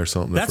for the guy or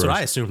something. That's what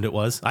I assumed it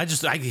was.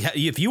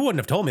 If you wouldn't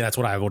have told me, that's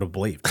what I would have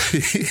believed.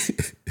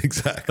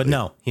 Exactly. But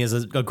no, he has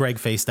a Greg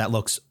face that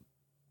looks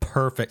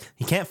perfect.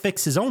 He can't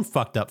fix his own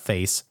fucked up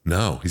face,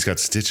 No, he's got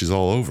stitches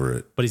all over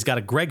it. but he's got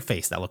a Greg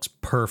face that looks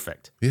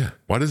perfect. Yeah.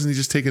 Why doesn't he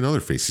just take another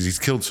face? He's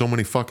killed so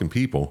many fucking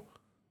people.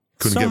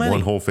 Couldn't So get many.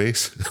 one whole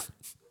face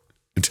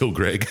until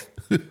Greg.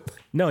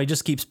 No, he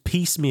just keeps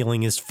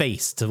piecemealing his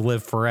face to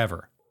live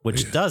forever,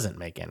 which doesn't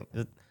make any.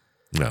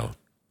 No.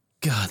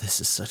 God, this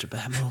is such a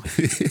bad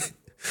movie.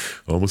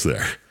 Almost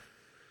there.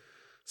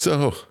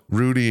 So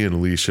Rudy and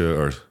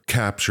Alicia are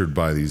captured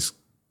by these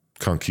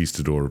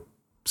conquistador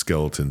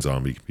skeleton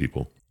zombie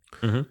people.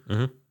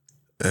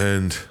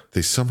 And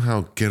they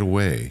somehow get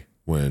away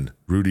when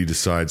Rudy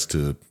decides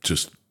to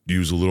just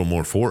use a little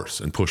more force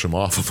and push him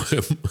off of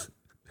him.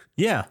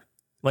 Yeah,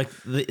 like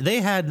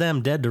they had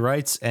them dead to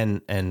rights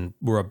and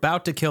were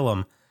about to kill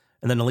him,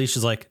 and then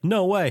Alicia's like,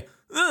 "No way,"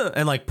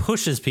 and like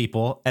pushes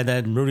people, and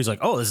then Rudy's like,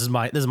 "Oh, this is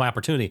my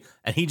opportunity,"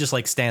 and he just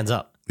like stands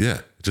up.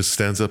 Yeah, just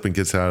stands up and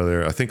gets out of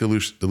there. I think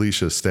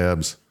Alicia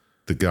stabs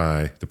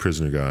the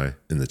prisoner guy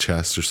in the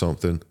chest or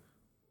something,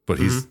 but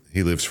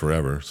he lives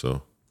forever,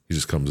 so he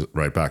just comes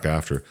right back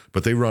after.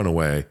 But they run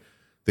away.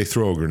 They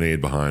throw a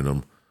grenade behind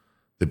them.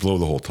 They blow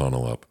the whole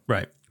tunnel up.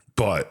 Right.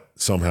 But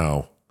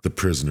somehow the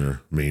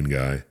prisoner, main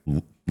guy,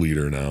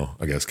 leader now,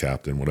 I guess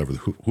captain, whatever,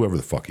 whoever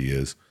the fuck he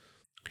is,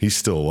 he's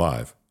still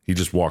alive. He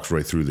just walks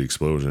right through the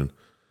explosion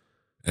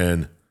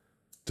and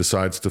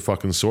decides to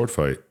fucking sword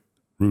fight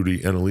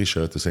Rudy and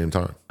Alicia at the same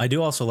time. I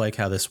do also like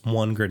how this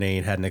one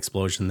grenade had an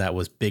explosion that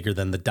was bigger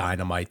than the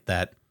dynamite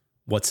that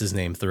what's his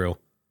name threw.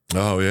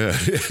 Oh yeah.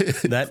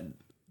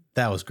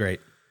 That was great.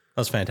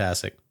 That was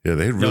fantastic. Yeah,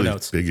 they had really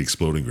notes. big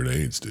exploding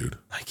grenades, dude.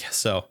 I guess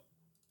so.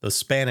 Those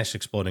Spanish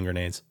exploding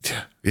grenades.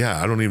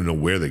 Yeah, I don't even know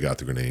where they got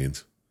the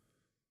grenades.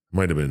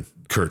 Might have been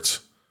Kurt's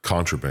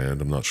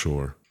contraband. I'm not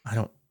sure. I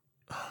don't.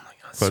 Oh my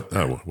God.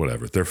 But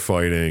whatever. They're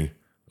fighting.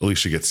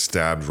 Alicia gets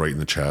stabbed right in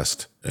the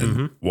chest.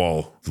 And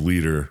while the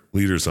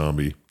leader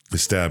zombie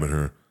is stabbing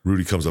her,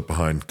 Rudy comes up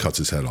behind, cuts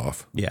his head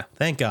off. Yeah.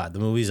 Thank God. The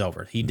movie's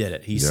over. He did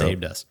it. He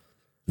saved us.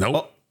 Nope.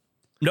 Oh,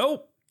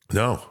 nope.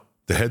 No.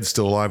 The head's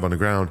still alive on the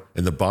ground,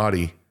 and the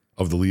body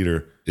of the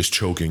leader is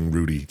choking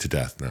Rudy to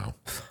death now.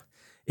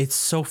 It's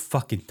so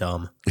fucking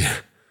dumb.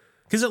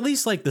 Because at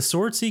least like the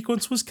sword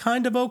sequence was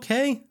kind of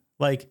okay.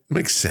 Like, It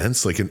makes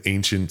sense. Like an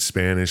ancient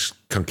Spanish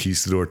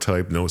conquistador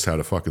type knows how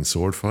to fucking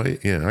sword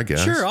fight. Yeah, I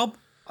guess. sure,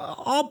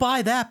 I'll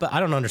buy that, but I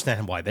don't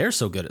understand why they're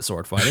so good at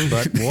sword fighting,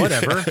 but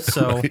whatever.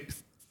 So Right.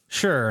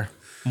 sure,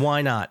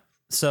 why not?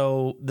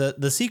 So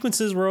the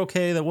sequences were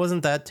okay. That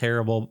wasn't that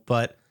terrible,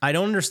 but I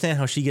don't understand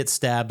how she gets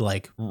stabbed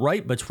like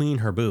right between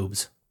her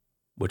boobs,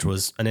 which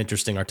was an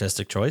interesting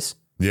artistic choice.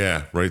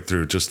 Yeah, right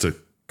through just to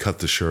cut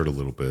the shirt a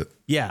little bit.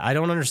 Yeah, I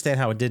don't understand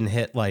how it didn't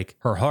hit like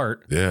her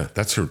heart. Yeah,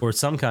 that's her. Or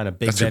some kind of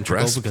big That's her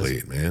ventricle.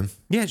 breastplate, man.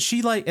 Yeah,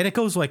 she like, and it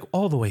goes like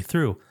all the way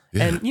through.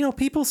 Yeah. And you know,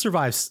 people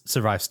survive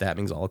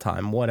stabbings all the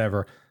time,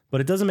 whatever.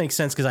 But it doesn't make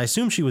sense because I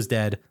assume she was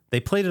dead. They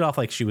played it off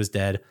like she was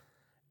dead,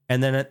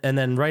 and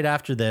then right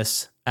after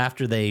this,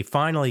 after they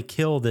finally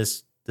kill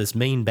this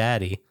main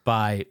baddie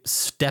by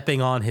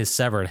stepping on his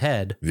severed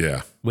head.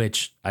 Yeah.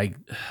 Which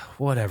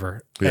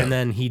whatever. Yeah. And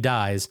then he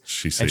dies.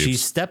 She and she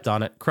saves. stepped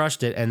on it,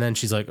 crushed it, and then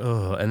she's like,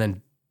 oh, and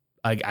then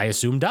I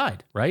assume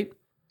died, right?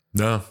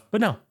 No.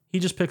 But no, he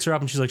just picks her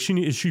up and she's like,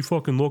 is she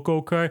fucking look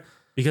okay?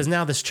 Because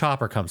now this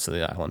chopper comes to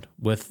the island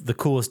with the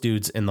coolest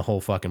dudes in the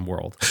whole fucking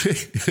world.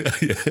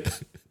 Yeah.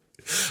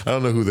 I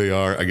don't know who they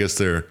are. I guess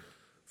they're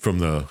from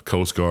the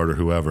Coast Guard or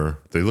whoever.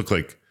 They look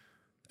like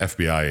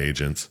FBI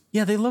agents.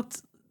 Yeah, they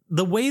looked,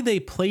 the way they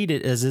played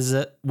it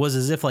was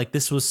as if like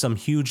this was some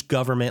huge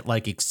government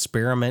like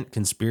experiment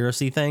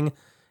conspiracy thing.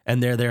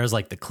 And they're there as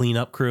like the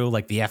cleanup crew,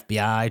 like the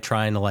FBI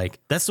trying to like,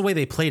 that's the way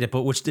they played it.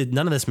 But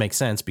none of this makes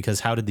sense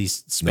because how did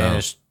these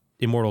Spanish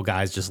immortal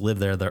guys just live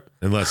there?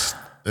 Unless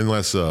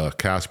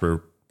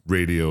Casper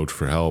radioed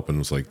for help and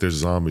was like, there's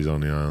zombies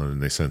on the island.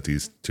 And they sent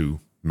these two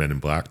Men in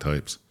Black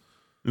types.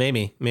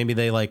 Maybe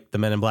they like the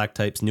Men in Black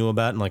types knew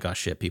about it and like, oh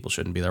shit, people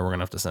shouldn't be there. We're going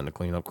to have to send a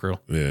cleanup crew.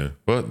 Yeah.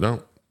 But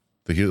no,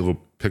 the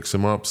hero picks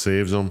him up,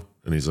 saves him.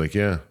 And he's like,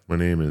 yeah, my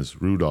name is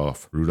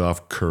Rudolph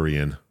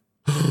Currian.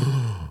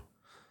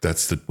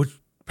 That's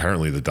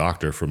apparently the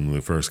doctor from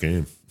the first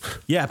game.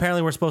 Yeah,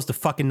 apparently we're supposed to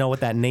fucking know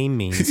what that name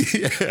means.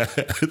 Yeah,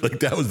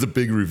 like that was the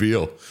big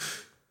reveal.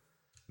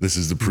 This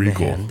is the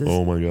prequel. Man,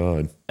 oh my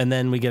God. And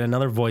then we get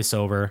another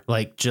voiceover,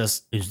 like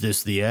just, is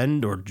this the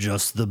end or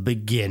just the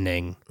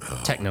beginning?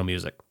 Techno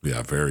music.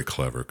 Yeah, very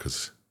clever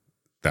because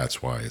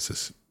that's why it's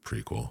this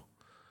prequel.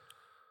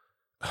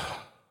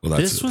 Well,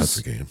 that's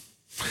the game.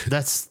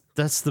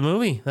 That's the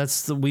movie.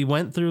 We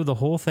went through the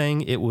whole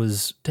thing. It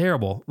was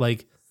terrible.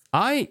 Like,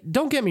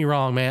 don't get me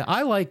wrong, man.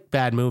 I like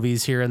bad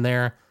movies here and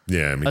there.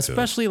 Yeah, me too.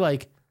 Especially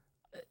like,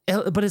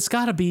 but it's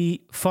got to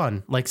be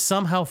fun. Like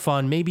somehow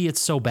fun. Maybe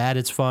it's so bad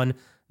it's fun.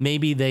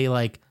 Maybe they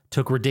like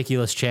took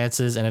ridiculous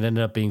chances and it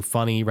ended up being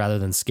funny rather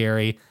than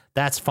scary.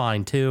 That's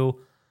fine too.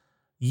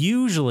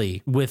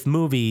 Usually with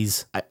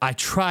movies, I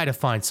try to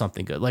find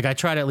something good. Like I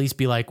try to at least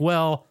be like,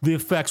 well, the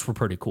effects were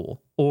pretty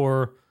cool.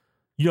 Or,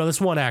 you know, this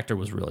one actor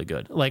was really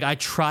good. Like I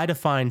try to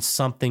find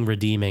something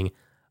redeeming.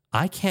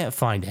 I can't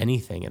find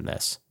anything in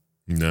this.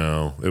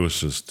 No, it was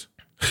just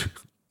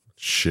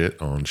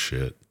shit on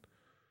shit.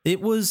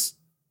 It was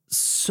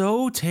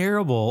so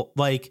terrible.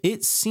 Like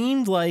it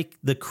seemed like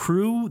the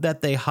crew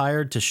that they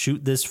hired to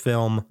shoot this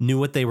film knew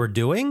what they were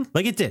doing.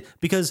 Like it did,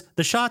 because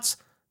the shots,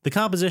 the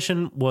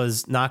composition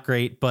was not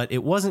great, but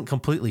it wasn't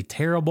completely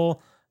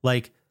terrible.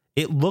 Like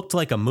it looked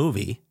like a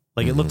movie.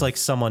 Like it looked like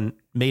someone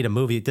made a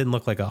movie. It didn't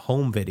look like a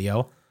home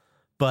video,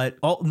 but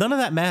none of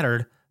that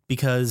mattered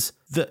because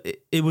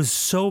it was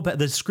so bad.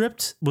 The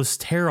script was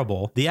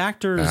terrible. The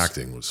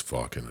acting was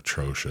fucking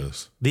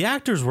atrocious. The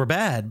actors were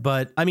bad,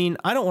 but I mean,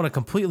 I don't want to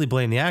completely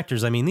blame the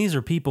actors. I mean, these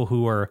are people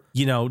who are,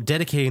 you know,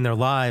 dedicating their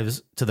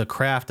lives to the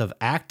craft of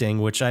acting,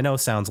 which I know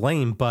sounds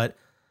lame, but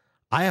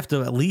I have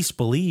to at least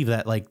believe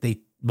that like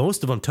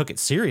most of them took it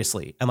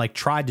seriously and like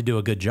tried to do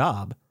a good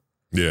job.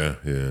 Yeah,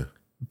 yeah.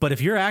 But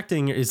if your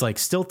acting is like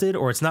stilted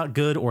or it's not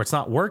good or it's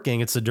not working,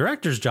 it's the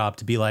director's job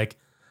to be like,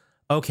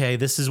 okay,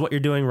 this is what you're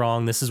doing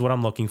wrong. This is what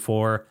I'm looking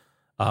for.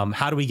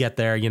 How do we get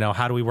there? You know,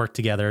 how do we work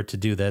together to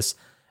do this?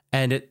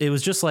 And it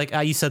was just like,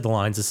 you said the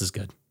lines. This is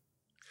good.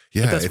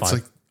 Yeah, it's fine.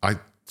 Like, I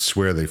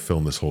swear they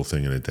filmed this whole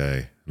thing in a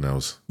day. And that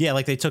was... Yeah,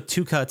 like they took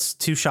 2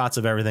 shots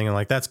of everything and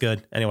like, that's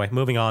good. Anyway,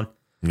 moving on.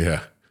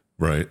 Yeah,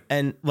 right.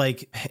 And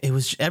like, it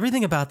was,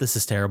 everything about this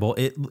is terrible.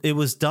 It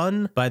was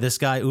done by this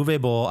guy, Uwe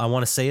Boll. I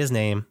want to say his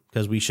name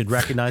because we should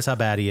recognize how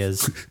bad he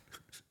is.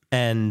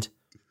 And...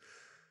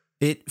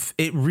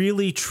 It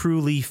really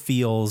truly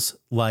feels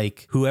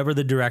like whoever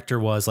the director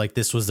was, like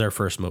this was their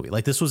first movie.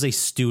 Like this was a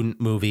student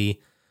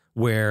movie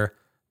where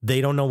they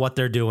don't know what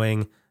they're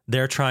doing.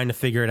 They're trying to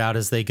figure it out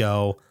as they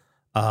go.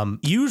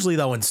 Usually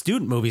though, in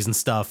student movies and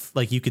stuff,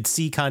 like you could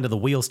see kind of the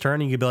wheels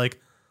turning. You'd be like,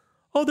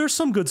 oh, there's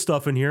some good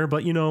stuff in here,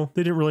 but you know,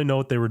 they didn't really know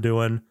what they were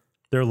doing.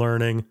 They're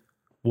learning,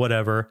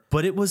 whatever.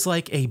 But it was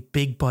like a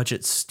big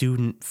budget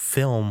student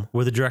film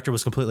where the director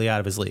was completely out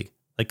of his league,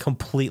 like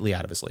completely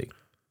out of his league.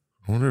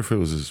 I wonder if it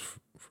was his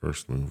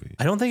first movie.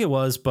 I don't think it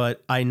was,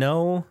 but I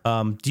know.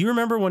 Do you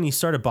remember when he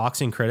started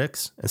boxing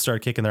critics and started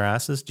kicking their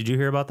asses? Did you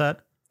hear about that?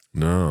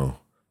 No.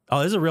 Oh,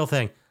 this is a real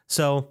thing.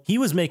 So he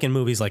was making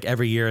movies like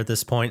every year at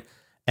this point,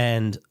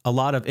 and a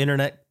lot of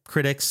internet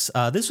critics.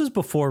 This was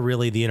before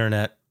really the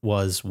internet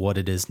was what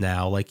it is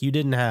now. Like you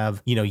didn't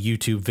have, you know,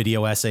 YouTube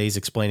video essays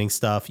explaining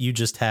stuff. You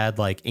just had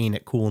like, ain't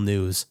it cool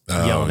news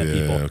yelling at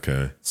people.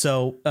 Okay.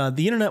 So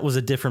the internet was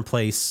a different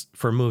place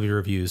for movie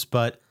reviews,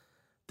 but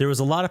there was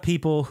a lot of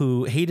people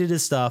who hated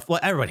his stuff. Well,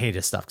 everyone hated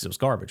his stuff because it was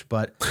garbage,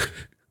 but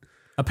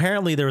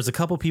apparently there was a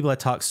couple people that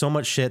talked so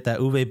much shit that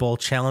Uwe Boll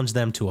challenged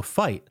them to a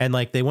fight. And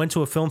like they went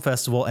to a film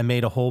festival and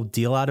made a whole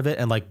deal out of it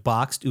and like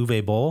boxed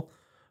Uwe Boll.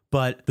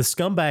 But the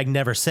scumbag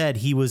never said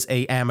he was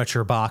a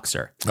amateur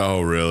boxer.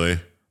 Oh, really?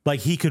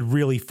 Like he could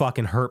really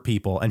fucking hurt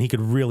people and he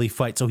could really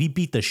fight. So he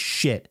beat the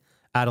shit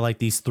out of like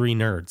these three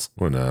nerds.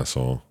 What an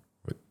asshole.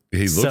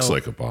 He looks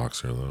like a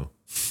boxer though.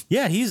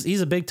 Yeah, he's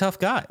a big tough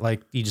guy.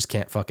 Like he just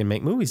can't fucking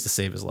make movies to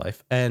save his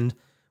life. And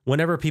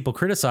whenever people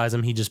criticize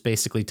him, he just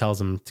basically tells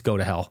them to go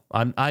to hell.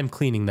 I'm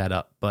cleaning that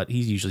up, but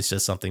he usually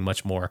says something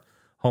much more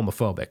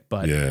homophobic.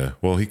 But yeah,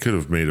 well, he could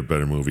have made a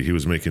better movie. He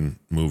was making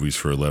movies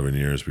for 11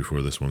 years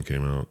before this one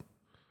came out.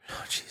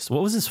 oh, jeez,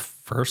 what was his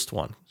first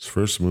one? His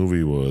first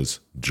movie was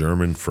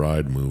German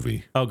Fried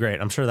Movie. Oh, great.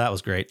 I'm sure that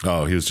was great.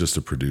 Oh, he was just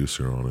a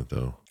producer on it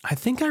though. I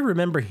think I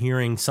remember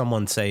hearing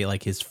someone say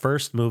like his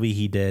first movie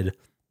he did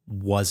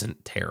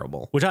wasn't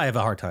terrible, which I have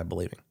a hard time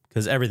believing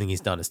because everything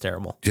he's done is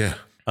terrible. Yeah.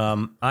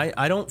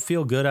 I don't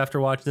feel good after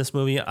watching this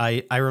movie.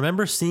 I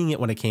remember seeing it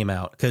when it came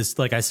out because,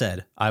 like I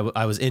said,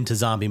 I was into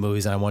zombie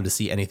movies and I wanted to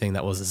see anything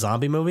that was a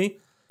zombie movie.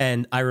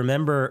 And I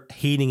remember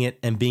hating it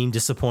and being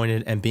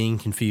disappointed and being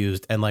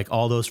confused. And like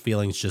all those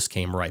feelings just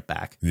came right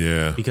back.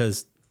 Yeah.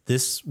 Because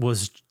this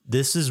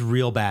is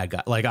real bad,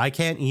 guy. Like I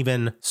can't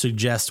even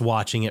suggest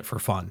watching it for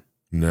fun.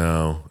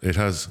 No, it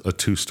has a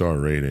 2-star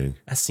rating.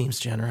 That seems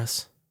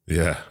generous.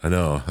 Yeah, I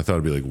know. I thought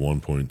it'd be like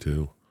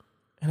 1.2.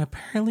 And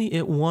apparently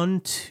it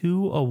won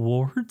 2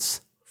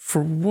 awards.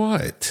 For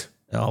what?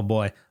 Oh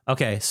boy.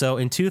 Okay, so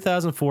in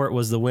 2004 it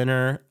was the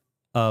winner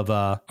of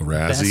A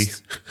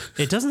Razzie?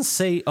 It doesn't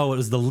say. Oh, it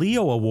was the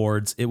Leo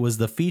Awards. It was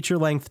the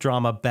feature-length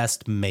drama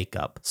Best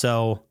Makeup.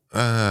 So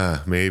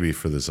Maybe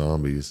for the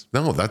zombies.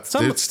 No,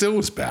 it still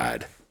was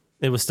bad.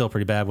 it was still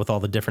pretty bad with all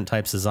the different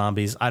types of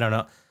zombies. I don't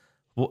know.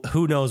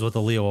 Who knows what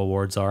the Leo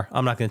Awards are?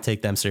 I'm not going to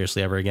take them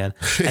seriously ever again.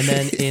 And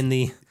then in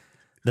the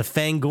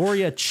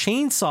Fangoria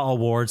Chainsaw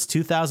Awards,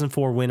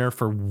 2004 winner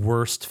for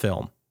worst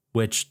film,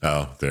 which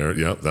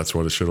That's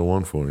what it should have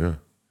won for. Yeah.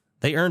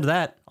 they earned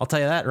that. I'll tell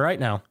you that right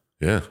now.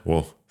 Yeah.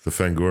 Well, the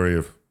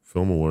Fangoria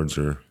Film Awards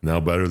are now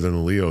better than the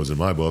Leos in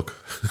my book.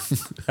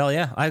 Hell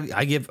yeah.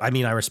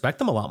 I respect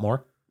them a lot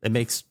more. It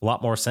makes a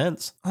lot more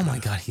sense. Oh my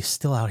God. He's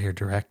still out here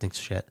directing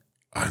shit.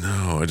 I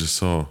know. I just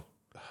saw.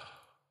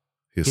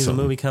 He's a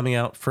movie coming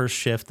out first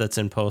shift that's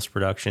in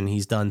post-production.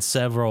 He's done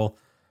several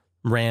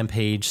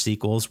Rampage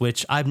sequels,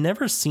 which I've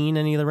never seen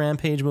any of the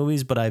Rampage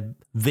movies, but I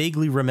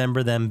vaguely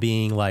remember them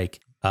being like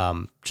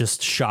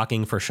just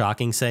shocking for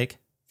shocking's sake.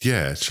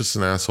 Yeah, it's just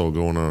an asshole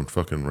going on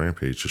fucking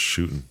rampage, just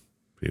shooting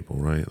people,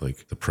 right?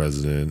 Like the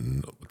president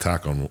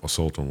and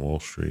assault on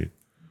Wall Street.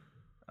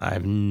 I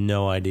have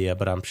no idea,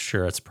 but I'm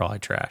sure it's probably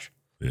trash.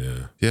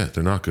 Yeah. Yeah,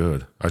 they're not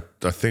good. I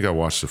think I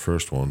watched the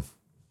first one,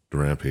 the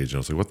Rampage, and I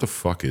was like, what the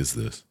fuck is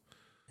this?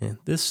 Yeah,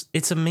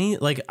 it's amazing.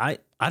 Like, I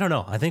don't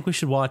know. I think we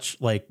should watch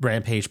like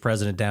Rampage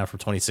President Down from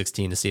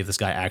 2016 to see if this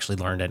guy actually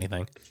learned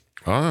anything.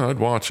 I'd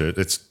watch it.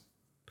 It's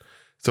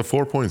a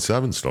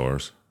 4.7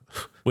 stars.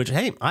 Which,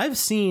 hey, I've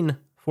seen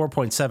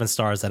 4.7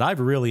 stars that I've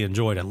really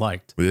enjoyed and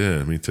liked.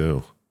 Yeah, me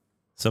too.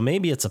 So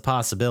maybe it's a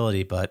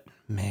possibility, but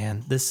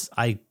man,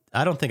 I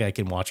don't think I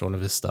can watch one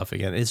of his stuff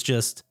again. It's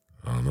just,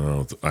 I don't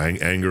know.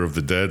 Anger of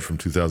the Dead from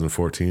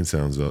 2014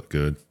 sounds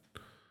good.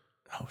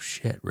 oh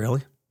shit,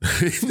 really?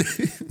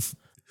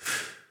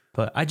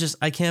 But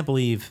I can't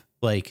believe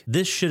like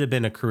this should have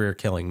been a career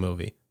killing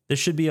movie. This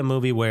should be a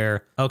movie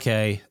where,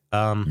 okay,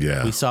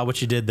 we saw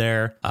what you did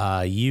there.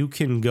 You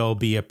can go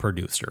be a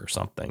producer or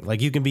something.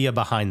 Like you can be a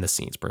behind the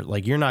scenes person.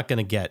 Like you're not going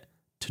to get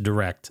to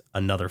direct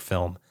another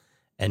film.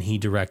 And he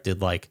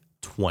directed like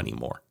 20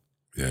 more.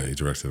 Yeah, he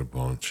directed a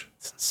bunch.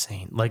 It's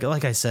insane. Like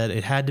I said,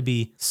 it had to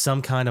be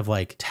some kind of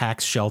like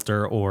tax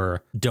shelter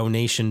or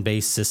donation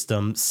based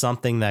system,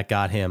 something that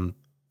got him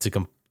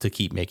to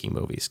keep making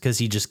movies because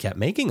he just kept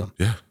making them.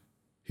 Yeah,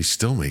 he's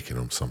still making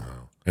them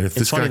somehow. And if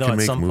this guy can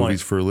make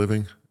movies for a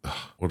living,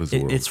 what is the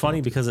world? It's funny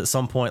because at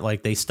some point,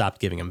 like they stopped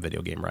giving him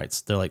video game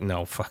rights. They're like,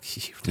 no, fuck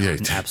you. No,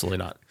 absolutely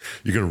not.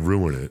 You're going to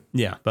ruin it.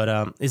 Yeah.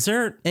 But is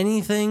there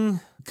anything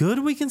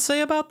good we can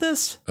say about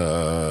this?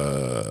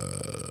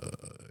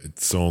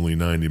 It's only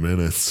 90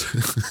 minutes.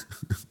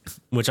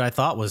 Which I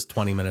thought was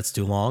 20 minutes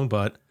too long,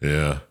 but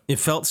yeah, it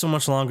felt so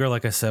much longer,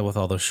 like I said, with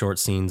all those short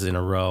scenes in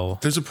a row.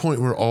 There's a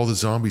point where all the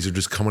zombies are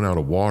just coming out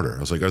of water. I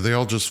was like, are they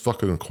all just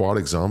fucking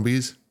aquatic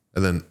zombies?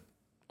 And then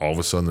all of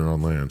a sudden they're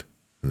on land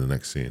in the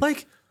next scene.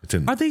 Like,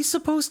 are they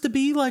supposed to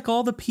be like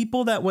all the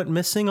people that went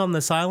missing on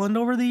this island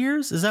over the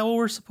years? Is that what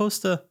we're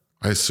supposed to?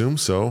 I assume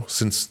so,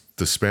 since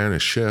the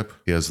Spanish ship,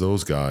 he has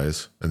those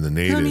guys and the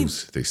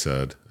natives, they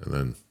said, and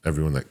then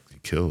everyone that he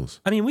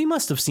kills. I mean, we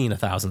must have seen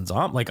 1,000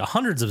 zombies, like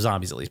hundreds of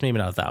zombies at least, maybe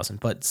not 1,000,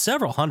 but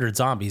several hundred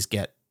zombies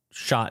get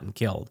shot and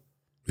killed.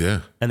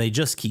 Yeah. And they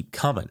just keep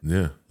coming.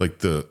 Yeah.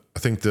 Like I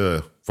think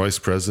the vice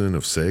president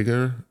of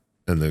Sega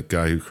and the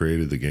guy who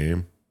created the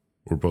game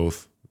were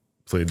both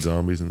played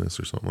zombies in this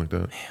or something like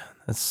that. Man,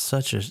 that's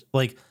such a,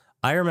 like,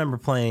 I remember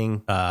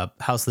playing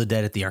House of the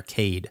Dead at the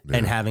arcade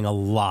and having a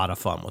lot of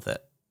fun with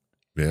it.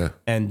 Yeah.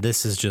 And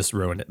this has just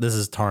ruined it. This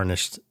has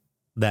tarnished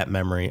that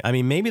memory. I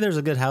mean, maybe there's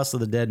a good House of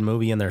the Dead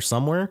movie in there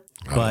somewhere,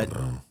 but I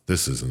don't know.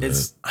 This isn't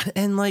it's it.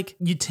 and like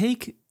you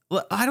take.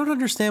 I don't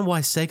understand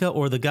why Sega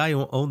or the guy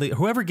who owned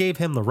whoever gave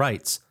him the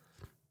rights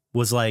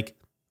was like,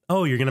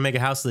 oh, you're gonna make a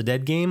House of the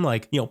Dead game?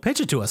 Like,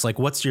 pitch it to us. Like,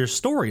 what's your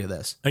story of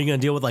this? Are you gonna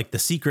deal with like the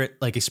secret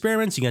like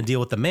experiments? You gonna deal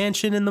with the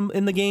mansion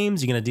in the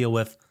games? You gonna deal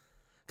with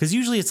because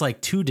usually it's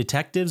like two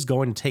detectives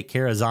going to take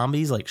care of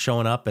zombies, like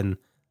showing up and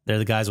they're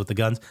the guys with the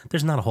guns.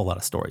 There's not a whole lot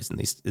of stories in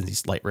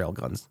these light rail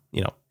guns,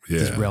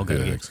 these rail gun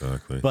games.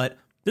 Exactly. But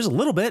there's a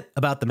little bit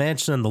about the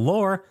mansion and the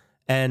lore.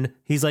 And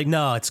he's like,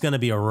 no, it's going to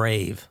be a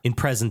rave in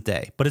present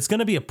day, but it's going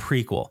to be a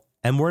prequel.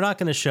 And we're not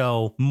going to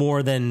show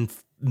more than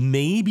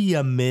maybe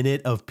a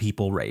minute of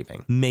people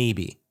raving,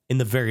 maybe in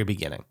the very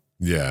beginning.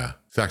 Yeah.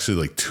 It's actually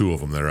like two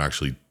of them that are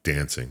actually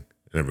dancing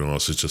and everyone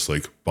else is just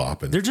like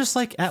bopping. They're just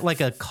like at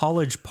like a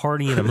college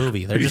party in a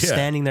movie. They're just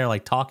standing there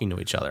like talking to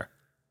each other.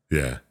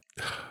 Yeah.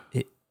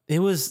 It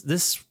was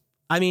this.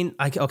 I mean,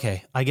 I'm going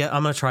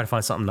to try to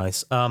find something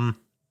nice.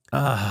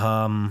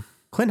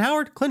 Clint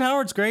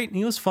Howard's great.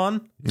 He was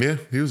fun. Yeah,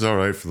 he was all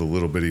right for the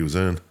little bit he was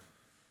in.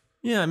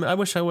 Yeah, I mean, I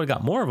wish I would have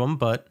got more of him,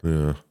 but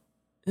Yeah.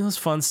 it was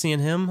fun seeing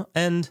him.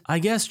 And I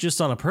guess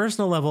just on a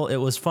personal level, it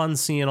was fun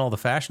seeing all the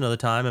fashion of the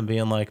time and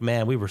being like,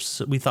 man, we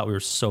thought we were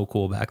so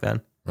cool back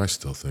then. I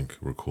still think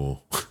we're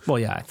cool. Well,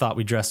 yeah, I thought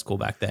we dressed cool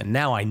back then.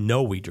 Now I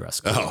know we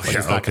dress cool. Oh, but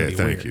it's yeah. not gonna Okay, be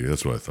thank weird. you.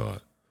 That's what I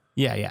thought.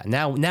 Yeah.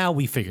 Now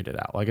we figured it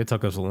out. Like it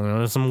took us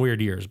some weird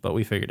years, but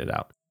we figured it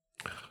out.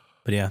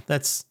 But yeah,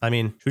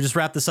 should we just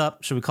wrap this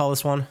up? Should we call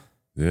this one?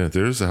 Yeah,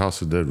 there's a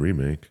House of the Dead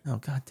remake. Oh,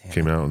 God damn.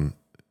 Came out in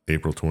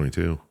April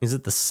 22. Is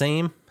it the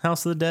same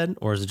House of the Dead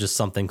or is it just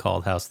something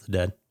called House of the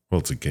Dead?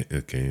 Well, it's a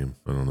game.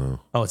 I don't know.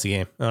 Oh, it's a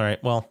game. All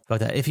right. Well, fuck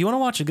that. If you want to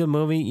watch a good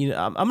movie,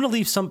 I'm going to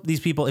leave these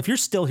people. If you're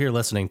still here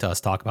listening to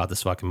us talk about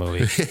this fucking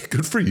movie.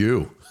 Good for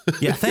you.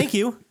 Yeah, thank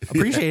you.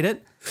 Appreciate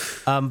it.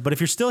 But if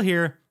you're still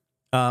here,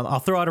 I'll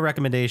throw out a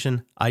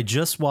recommendation. I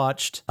just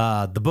watched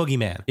The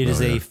Boogeyman. It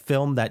is a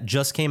film that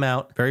just came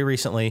out very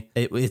recently.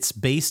 It's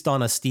based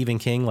on a Stephen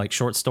King like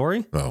short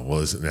story. Oh, well,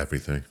 isn't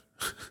everything?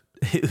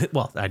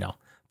 Well, I know.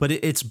 But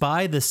it's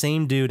by the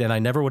same dude, and I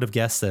never would have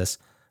guessed this,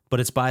 but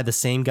it's by the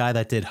same guy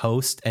that did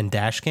Host and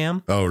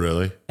Dashcam. Oh,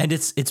 really? And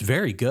it's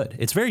very good.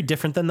 It's very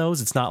different than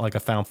those. It's not like a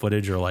found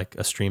footage or like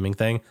a streaming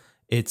thing.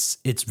 It's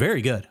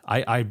very good.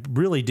 I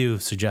really do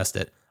suggest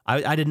it.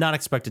 I did not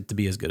expect it to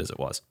be as good as it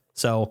was.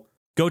 So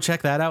go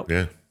check that out.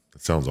 Yeah,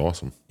 that sounds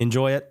awesome.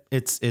 Enjoy it.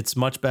 It's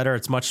much better.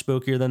 It's much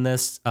spookier than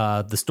this.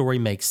 The story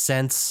makes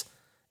sense.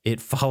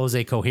 It follows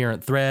a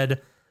coherent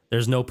thread.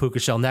 There's no puka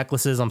shell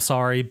necklaces. I'm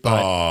sorry,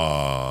 but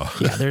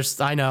yeah,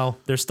 I know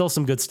there's still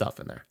some good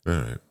stuff in there. All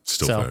right,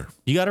 still So fair.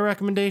 you got a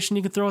recommendation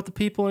you can throw at the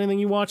people? Anything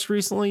you watched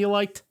recently you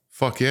liked?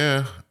 Fuck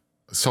yeah.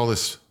 I saw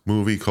this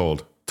movie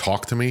called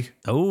Talk to Me.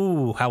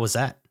 Oh, how was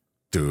that?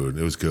 Dude,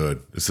 it was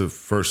good. It's the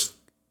first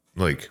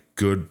like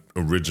good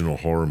original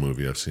horror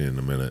movie I've seen in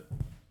a minute.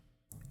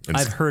 And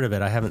I've heard of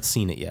it. I haven't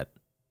seen it yet.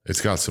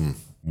 it's got some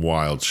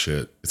wild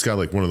shit. It's got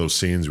like one of those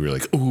scenes where you're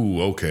like,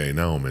 ooh, okay,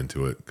 now I'm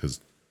into it.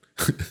 Because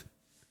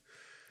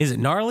Is it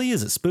gnarly?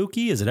 Is it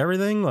spooky? Is it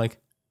everything? Like,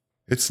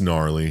 it's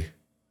gnarly.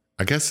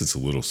 I guess it's a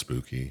little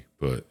spooky,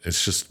 but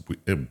it's just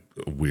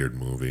a weird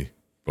movie.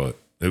 But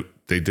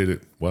they did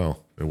it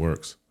well. It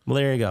works. well,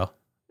 there you go.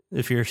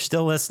 If you're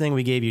still listening,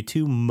 we gave you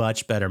two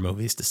much better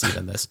movies to see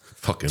than this.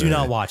 Fucking Do A.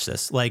 not watch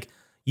this. Like,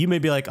 you may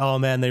be like, oh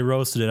man, they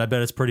roasted it. I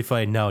bet it's pretty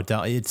funny. No,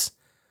 don't. It's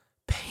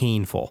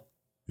painful.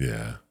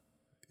 Yeah.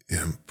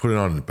 Put it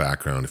on in the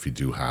background if you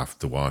do have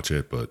to watch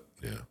it, but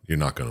yeah, you're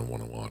not going to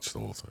want to watch the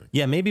whole thing.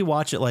 Yeah, maybe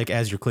watch it like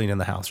as you're cleaning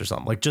the house or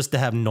something, like just to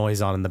have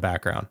noise on in the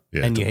background,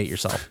 Yeah, and you don't- hate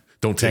yourself.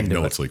 Don't take Then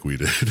do notes like we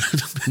did.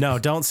 No,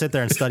 don't sit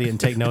there and study it and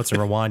take notes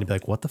and rewind and be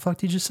like, what the fuck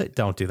did you say?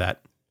 Don't do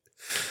that.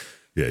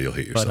 Yeah, you'll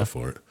hate yourself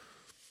for it.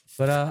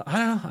 But I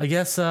don't know. I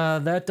guess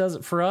that does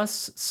it for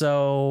us.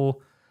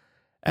 So,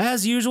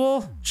 as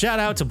usual, shout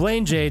out to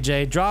Blaine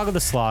JJ, Drago the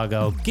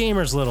Slago,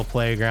 Gamer's Little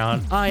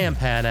Playground, I am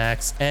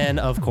Panax, and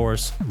of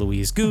course,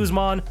 Luis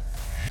Guzman.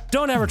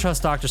 Don't ever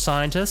trust Dr.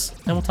 Scientists,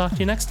 and we'll talk to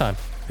you next time.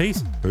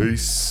 Peace.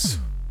 Peace.